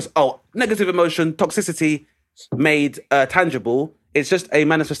 Anger is not just, negative emotion, toxicity made tangible. It's just a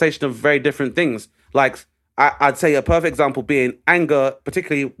manifestation of very different things. Like, I'd say a perfect example being anger,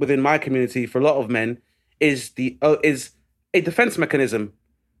 particularly within my community for a lot of men, is a defense mechanism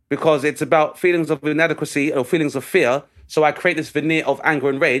because it's about feelings of inadequacy or feelings of fear. So I create this veneer of anger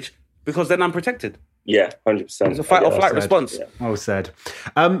and rage because then I'm protected. Yeah, 100%. It's a fight or flight response. Yeah. Well said.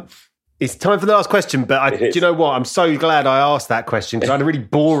 It's time for the last question, but do you know what? I'm so glad I asked that question because I had a really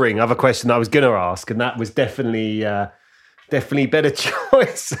boring other question I was going to ask, and that was definitely better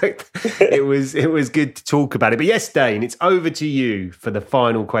choice. it was good to talk about it. But yes, Dane, it's over to you for the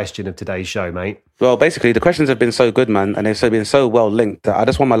final question of today's show, mate. Well, basically, the questions have been so good, man, and they've been so well linked that I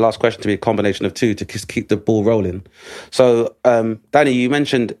just want my last question to be a combination of two to just keep the ball rolling. So, Danny, you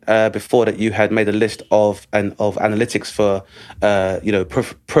mentioned before that you had made a list of analytics for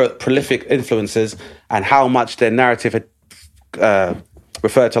prolific influencers and how much their narrative had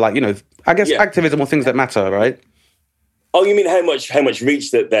referred to, activism or things that matter, right? Oh, you mean how much reach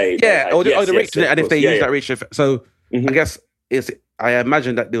that they... Yeah, or the reach, and if they use that reach. So I guess I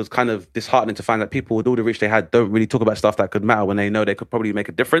imagine that it was kind of disheartening to find that people with all the reach they had don't really talk about stuff that could matter when they know they could probably make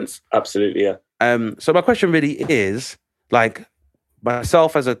a difference. Absolutely, yeah. So my question really is, like,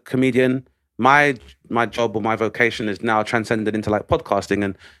 myself as a comedian, my job or my vocation is now transcended into like podcasting,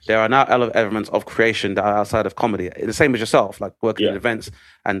 and there are now elements of creation that are outside of comedy. The same as yourself, like working in events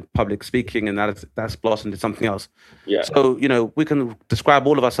and public speaking, and that's blossomed into something else. Yeah. So we can describe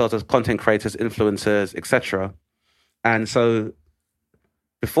all of ourselves as content creators, influencers, etc. And so,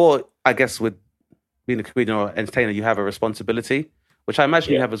 before I guess with being a comedian or entertainer, you have a responsibility, which I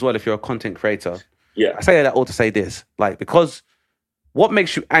imagine you have as well if you're a content creator. Yeah. I say that all to say this, like, because what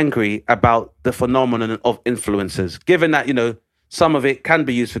makes you angry about the phenomenon of influencers? Given that, some of it can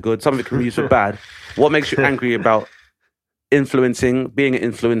be used for good, some of it can be used for bad. What makes you angry about influencing, being an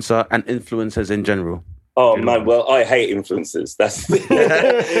influencer, and influencers in general? Oh man, well, I hate influencers. That's so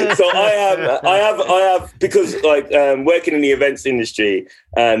I have because working in the events industry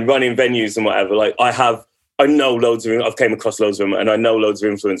and running venues and whatever. Like I know loads of them. I've came across loads of them, and I know loads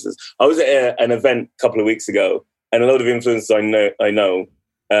of influencers. I was at an event a couple of weeks ago, and a load of influencers I know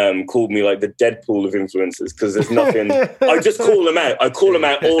called me like the Deadpool of influencers because there's nothing. I just call them out. I call them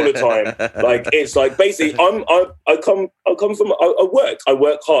out all the time. Like it's like basically I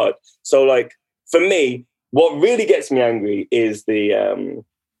work hard. So like for me, what really gets me angry is the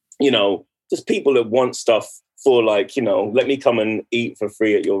just people that want stuff for like let me come and eat for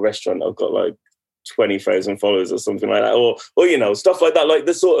free at your restaurant. I've got like 20,000 followers or something like that, or stuff like that, like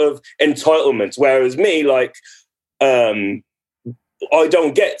the sort of entitlements. Whereas me, like, I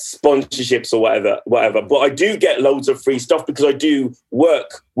don't get sponsorships or whatever, but I do get loads of free stuff because I do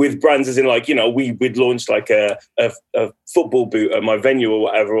work with brands, as in like, we'd launched like a football boot at my venue or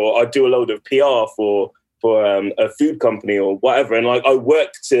whatever, or I do a load of PR for a food company or whatever. And like, I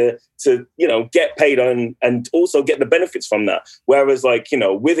work to get paid and also get the benefits from that. Whereas like,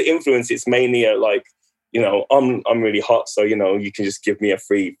 with influence, it's mainly like, I'm really hot, so you can just give me a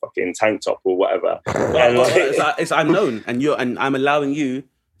free fucking tank top or whatever. And it's unknown, and I'm allowing you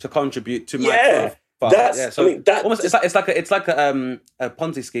to contribute to my truth. That's, So I mean, that almost it's like a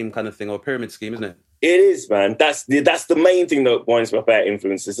Ponzi scheme kind of thing, or a pyramid scheme, isn't it? It is, man. That's the main thing that winds me up about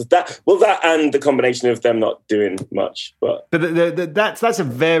influencers. Is that and the combination of them not doing much. But that's a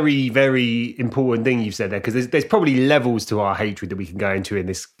very, very important thing you've said there, because there's probably levels to our hatred that we can go into in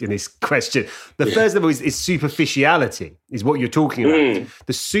this question. The first level is superficiality, is what you're talking about.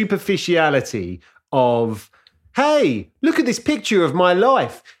 The superficiality of, hey, look at this picture of my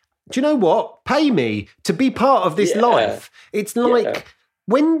life. Do you know what? Pay me to be part of this life. It's like,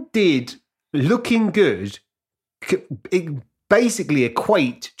 when did looking good basically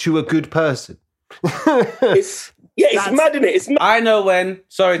equate to a good person? it's mad, isn't it? It's mad. I know when.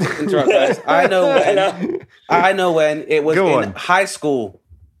 Sorry to interrupt, guys. I know when it was in high school.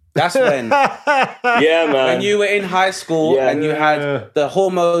 That's when. Yeah, man. When you were in high school and you had the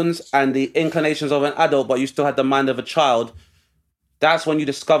hormones and the inclinations of an adult, but you still had the mind of a child. That's when you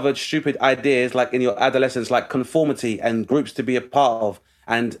discovered stupid ideas, like in your adolescence, like conformity and groups to be a part of,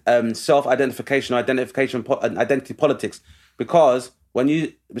 and self-identification, identity politics. Because when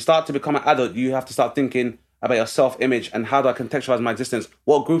you start to become an adult, you have to start thinking about your self-image and how do I contextualize my existence?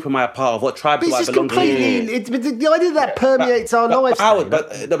 What group am I a part of? What tribe do I belong to? The idea that permeates our lives.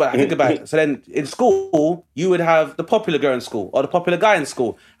 But think about it. So then in school, you would have the popular girl in school or the popular guy in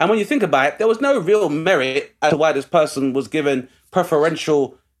school. And when you think about it, there was no real merit as to why this person was given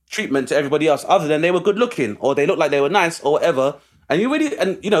preferential treatment to everybody else, other than they were good looking or they looked like they were nice or whatever. And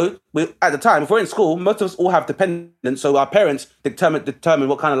at the time, if we're in school, most of us all have dependents, so our parents determine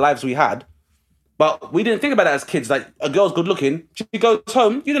what kind of lives we had. But we didn't think about it as kids. Like, a girl's good looking, she goes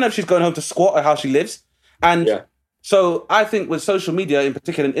home, you don't know if she's going home to squat or how she lives. And so I think with social media in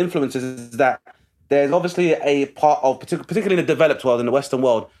particular and influencers is that there's obviously a part of, particularly in the developed world, in the Western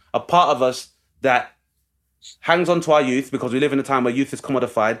world, a part of us that hangs on to our youth because we live in a time where youth is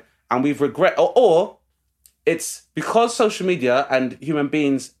commodified and we've or it's because social media and human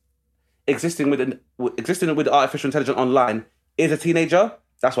beings existing with artificial intelligence online is a teenager.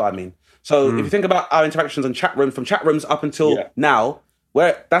 That's what I mean. So if you think about our interactions on from chat rooms up until now,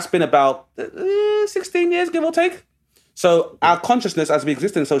 where that's been about 16 years, give or take. So our consciousness as we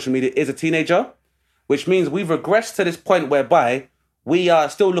exist in social media is a teenager, which means we've regressed to this point whereby we are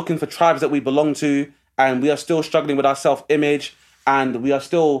still looking for tribes that we belong to, and we are still struggling with our self-image, and we are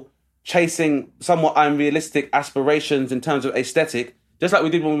still chasing somewhat unrealistic aspirations in terms of aesthetic, just like we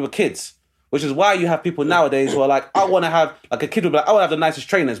did when we were kids. Which is why you have people nowadays who are like, I want to have, like a kid would be like, I want to have the nicest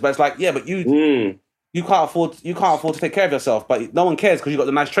trainers, but it's like, yeah, but you can't afford to take care of yourself. But no one cares because you got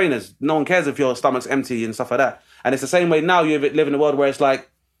the nice trainers. No one cares if your stomach's empty and stuff like that. And it's the same way now. You live in a world where it's like,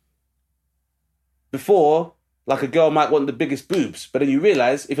 before, like a girl might want the biggest boobs, but then you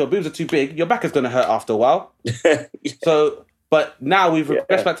realize if your boobs are too big, your back is going to hurt after a while. So, but now we've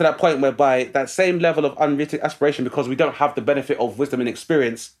regressed back to that point whereby that same level of unrealistic aspiration, because we don't have the benefit of wisdom and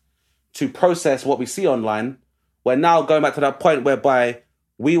experience to process what we see online, we're now going back to that point whereby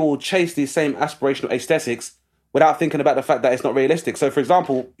we will chase these same aspirational aesthetics without thinking about the fact that it's not realistic. So, for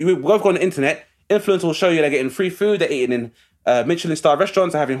example, you both go on the internet, influencers will show you they're getting free food, they're eating in Michelin-star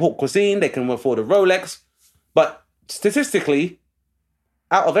restaurants, they're having haute cuisine, they can afford a Rolex. But statistically,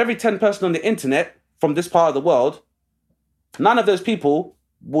 out of every 10 person on the internet from this part of the world, none of those people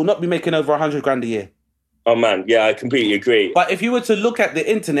will not be making over 100 grand a year. Oh, man. Yeah, I completely agree. But if you were to look at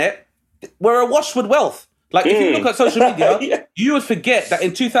the internet, we're awash with wealth. Like, if you look at social media, you would forget that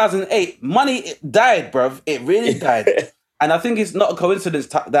in 2008, money died, bruv. It really died. And I think it's not a coincidence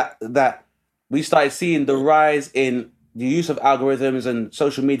that we started seeing the rise in the use of algorithms and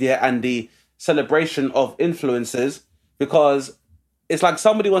social media and the celebration of influencers, because it's like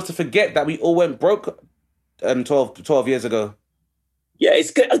somebody wants to forget that we all went broke 12 years ago. Yeah,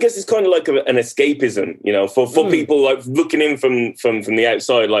 I guess it's kind of like an escapism, you know, for people like looking in from the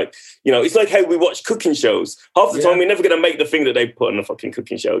outside. Like, you know, it's like how we watch cooking shows. Half the time, we're never going to make the thing that they put on a fucking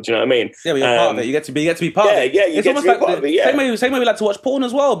cooking show. Do you know what I mean? Yeah, but you're part of it. You get to be part of it. Yeah, you get to be part of it. Yeah. Same way we like to watch porn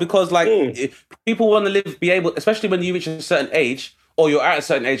as well, because like if people want to be able, especially when you reach a certain age, or you're at a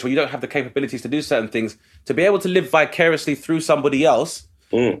certain age where you don't have the capabilities to do certain things, to be able to live vicariously through somebody else.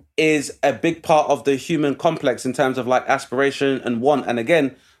 Is a big part of the human complex in terms of like aspiration and want. And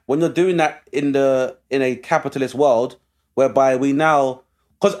again, when you're doing that in a capitalist world, whereby we now,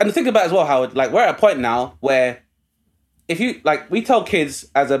 and think about it as well, Howard, like we're at a point now where if you, like, we tell kids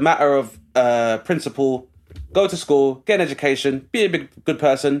as a matter of principle, go to school, get an education, be a good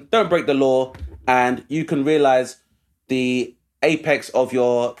person, don't break the law, and you can realize the apex of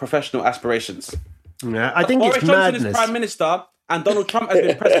your professional aspirations. Yeah, I think Boris it's Johnson madness. is Prime Minister and Donald Trump has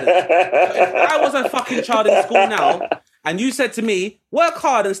been president. If I was a fucking child in school now and you said to me, work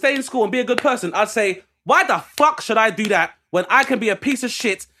hard and stay in school and be a good person, I'd say, why the fuck should I do that when I can be a piece of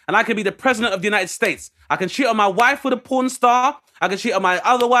shit and I can be the president of the United States? I can cheat on my wife with a porn star. I can cheat on my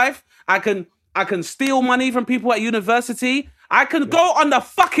other wife. I can steal money from people at university. I can go on the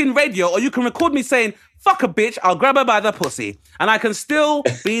fucking radio, or you can record me saying, fuck a bitch, I'll grab her by the pussy. And I can still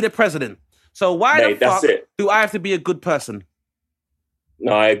be the president. So why the fuck do I have to be a good person?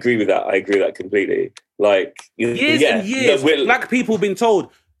 No, I agree with that. I agree with that completely. Like, years and years, black people been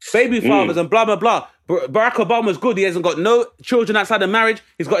told, baby fathers and blah, blah, blah. Barack Obama's good. He hasn't got no children outside of marriage.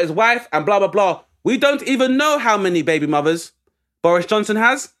 He's got his wife and blah, blah, blah. We don't even know how many baby mothers Boris Johnson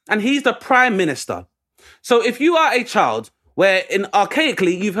has, and he's the prime minister. So if you are a child where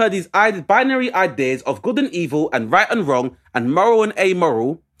archaically you've heard these binary ideas of good and evil and right and wrong and moral and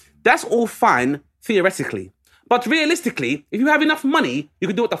amoral, that's all fine theoretically. But realistically, if you have enough money, you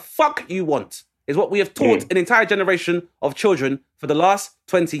can do what the fuck you want, is what we have taught an entire generation of children for the last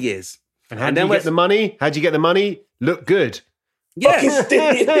 20 years. And how do you get the money? How do you get the money? Look good. Yeah,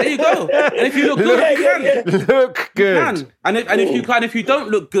 there you go. And if you look good, you can. Look good. You can. And if you don't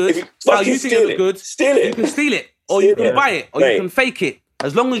look good, how you think you look good, you can steal it, or you can buy it, or you can fake it.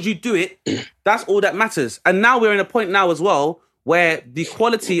 As long as you do it, that's all that matters. And now we're in a point now as well where the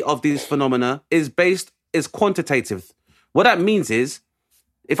quality of these phenomena is quantitative. What that means is,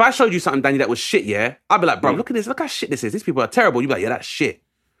 if I showed you something, Danny, that was shit, yeah, I'd be like, bro, look at this, look how shit this is. These people are terrible. You'd be like, yeah, that's shit.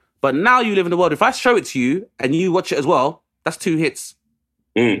 But now you live in the world. If I show it to you and you watch it as well, that's 2 hits.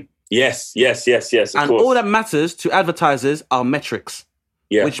 Yes. And course. All that matters to advertisers are metrics.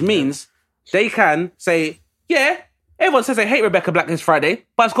 Yeah. Which means they can say, yeah, everyone says they hate Rebecca Black this Friday,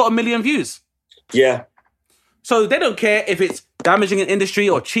 but it's got 1 million views. Yeah. So they don't care if it's damaging an industry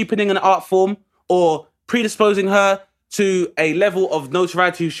or cheapening an art form or predisposing her to a level of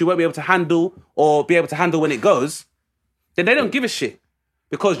notoriety she won't be able to handle or be able to handle when it goes. Then they don't give a shit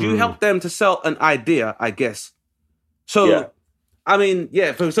because you help them to sell an idea, I guess. So, I mean,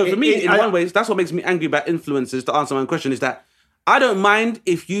 so for me, in one way, that's what makes me angry about influencers, to answer my question, is that I don't mind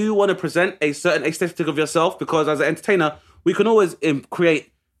if you want to present a certain aesthetic of yourself, because as an entertainer, we can always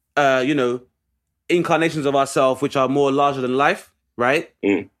create, incarnations of ourselves which are more larger than life, right?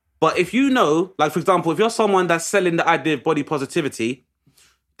 But if you know, like, for example, if you're someone that's selling the idea of body positivity,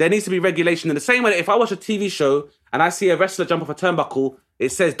 there needs to be regulation in the same way that if I watch a TV show and I see a wrestler jump off a turnbuckle,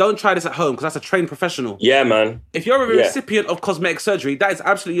 it says, don't try this at home because that's a trained professional. Yeah, man. If you're a recipient of cosmetic surgery, that is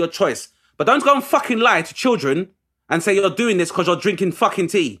absolutely your choice. But don't go and fucking lie to children and say you're doing this because you're drinking fucking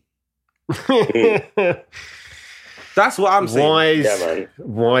tea. That's what I'm saying.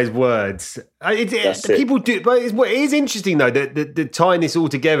 Wise words. People do, but it is interesting though that tying this all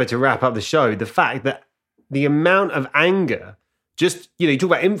together to wrap up the show. The fact that the amount of anger, just you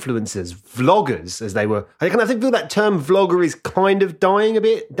talk about influencers, vloggers, as they were. I feel that term vlogger is kind of dying a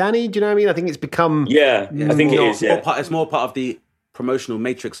bit. Danny, do you know what I mean? I think it's become. Yeah, I think it is. Yeah. It's more part of the promotional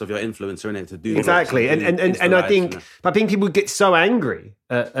matrix of your influencer, isn't it? To do exactly, and I think people get so angry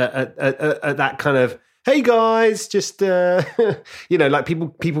at that kind of. Hey guys, just like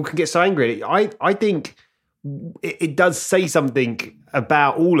people can get so angry. I think it does say something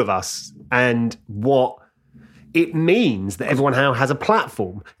about all of us and what it means that everyone now has a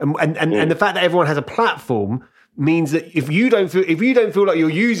platform, and the fact that everyone has a platform means that if you don't feel like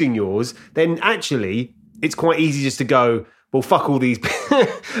you're using yours, then actually it's quite easy just to go, well, fuck all these,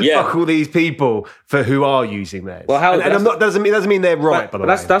 fuck all these people for who are using theirs. Well, doesn't mean they're right. By the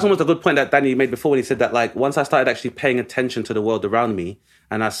way, that's almost a good point that Danny made before when he said that. Like, once I started actually paying attention to the world around me,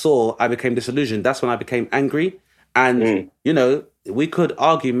 and I became disillusioned. That's when I became angry. And we could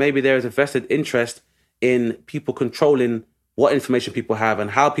argue maybe there is a vested interest in people controlling what information people have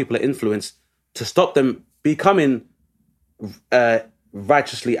and how people are influenced to stop them becoming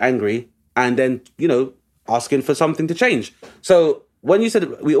righteously angry, and then asking for something to change. So when you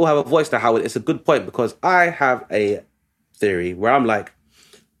said we all have a voice now, Howard, it's a good point, because I have a theory where I'm like,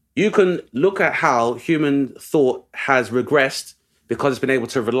 you can look at how human thought has regressed because it's been able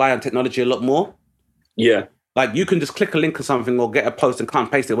to rely on technology a lot more. Yeah. Like, you can just click a link or something or get a post and cut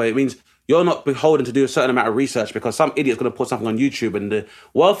and paste it, where it means you're not beholden to do a certain amount of research because some idiot's going to put something on YouTube, and the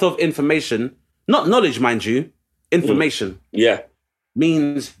wealth of information, not knowledge, mind you, information. Yeah.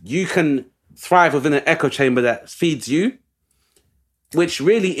 Means you can thrive within an echo chamber that feeds you, which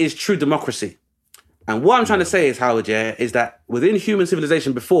really is true democracy. And what I'm trying to say is, Howard, is that within human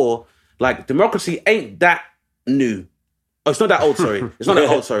civilization before, like, democracy ain't that new. Oh, it's not that old, sorry. It's not that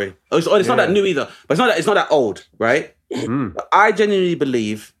old, sorry. Oh, it's not that new either. But it's not that old, right? But I genuinely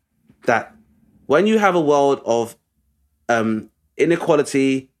believe that when you have a world of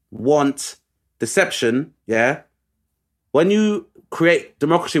inequality, want, deception, when you create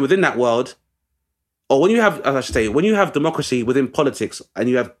democracy within that world, or when you have, as I should say, when you have democracy within politics and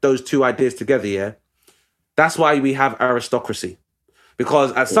you have those two ideas together, yeah, that's why we have aristocracy.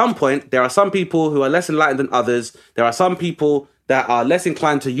 Because at some point, there are some people who are less enlightened than others. There are some people that are less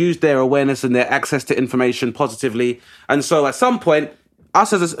inclined to use their awareness and their access to information positively. And so at some point,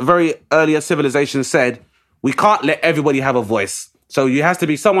 us as a very earlier civilization said, we can't let everybody have a voice. So you has to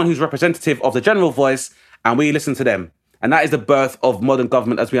be someone who's representative of the general voice, and we listen to them. And that is the birth of modern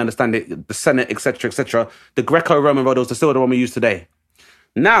government as we understand it, the Senate, etc., etc. The Greco-Roman models are still the one we use today.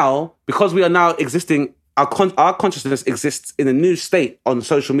 Now, because we are now existing, our consciousness exists in a new state on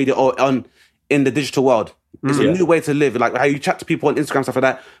social media or in the digital world. It's a new way to live. Like how you chat to people on Instagram, stuff like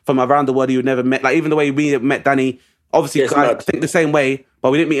that, from around the world you never met. Like even the way we met Danny, obviously I think the same way,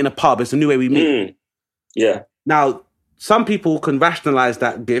 but we didn't meet in a pub. It's a new way we meet. Yeah. Now, some people can rationalize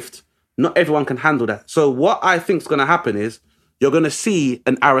that gift. Not everyone can handle that. So what I think is going to happen is you're going to see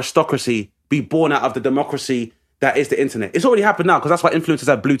an aristocracy be born out of the democracy that is the internet. It's already happened now because that's why influencers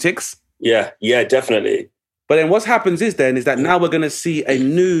have blue ticks. Yeah, definitely. But then what happens is that now we're going to see a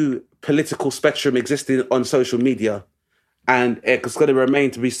new political spectrum existing on social media, and it's going to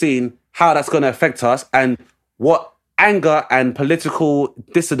remain to be seen how that's going to affect us and what anger and political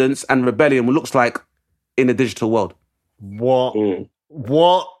dissidence and rebellion looks like in the digital world.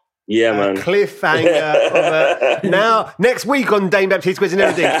 What? Yeah, man. Cliffhanger. Now, next week on Dane Baptiste Quiz and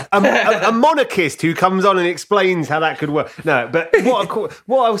Everything, a monarchist who comes on and explains how that could work. No, but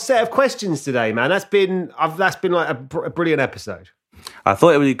what a set of questions today, man. That's been like a brilliant episode. I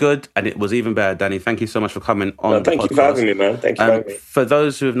thought it was good, and it was even better, Danny. Thank you so much for coming on. No, thank you for having me, man. Thank you for having me. For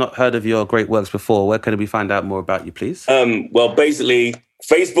those who have not heard of your great works before, where can we find out more about you, please? Well, basically,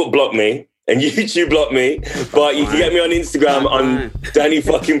 Facebook blocked me. And YouTube blocked me, but you can get me on Instagram on Danny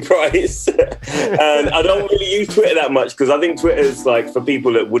fucking Price. And I don't really use Twitter that much because I think Twitter is like for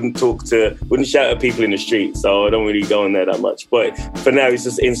people that wouldn't shout at people in the street. So I don't really go on there that much. But for now, it's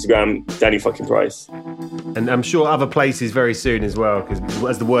just Instagram, Danny fucking Price. And I'm sure other places very soon as well, because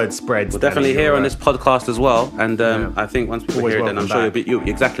as the word spreads, we'll definitely hear on this podcast as well. And I think once people hear it, then I'm sure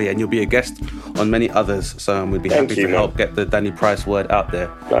you'll be a guest on many others. So we'd be happy to help get the Danny Price word out there.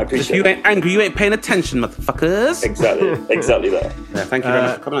 I appreciate it. You ain't paying attention, motherfuckers. Exactly that. Yeah, thank you very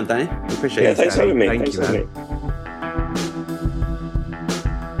much for coming on, Danny. We appreciate it. Thanks for having me. Thank you.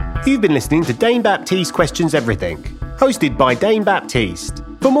 You've been listening to Dane Baptiste Questions Everything, hosted by Dane Baptiste.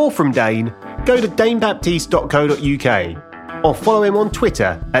 For more from Dane, go to danebaptiste.co.uk or follow him on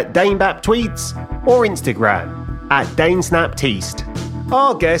Twitter at DaneBapTweets or Instagram at DaneSnapTeast.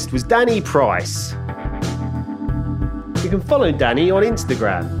 Our guest was Danny Price. You can follow Danny on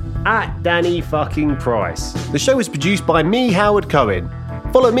Instagram at Danny fucking Price. The show is produced by me, Howard Cohen.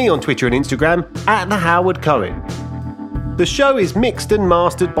 Follow me on Twitter and Instagram at The Howard Cohen. The show is mixed and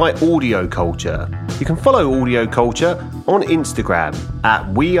mastered by Audio Culture. You can follow Audio Culture on Instagram at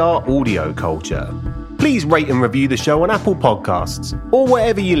We Are Audio Culture. Please rate and review the show on Apple Podcasts or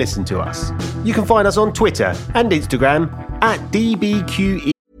wherever you listen to us. You can find us on Twitter and Instagram at DBQE.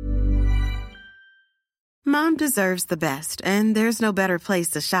 Mom deserves the best, and there's no better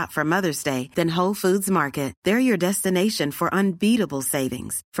place to shop for Mother's Day than Whole Foods Market. They're your destination for unbeatable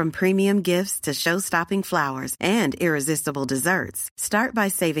savings, from premium gifts to show-stopping flowers and irresistible desserts. Start by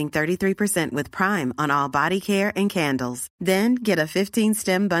saving 33% with Prime on all body care and candles. Then get a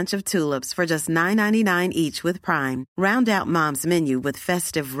 15-stem bunch of tulips for just $9.99 each with Prime. Round out Mom's menu with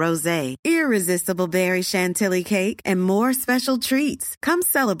festive rosé, irresistible berry chantilly cake, and more special treats. Come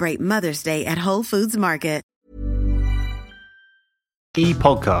celebrate Mother's Day at Whole Foods Market.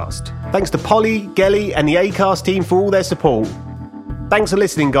 Podcast. Thanks to Polly, Gelly, and the Acast team for all their support. Thanks for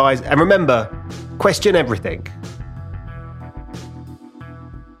listening, guys, and remember, question everything.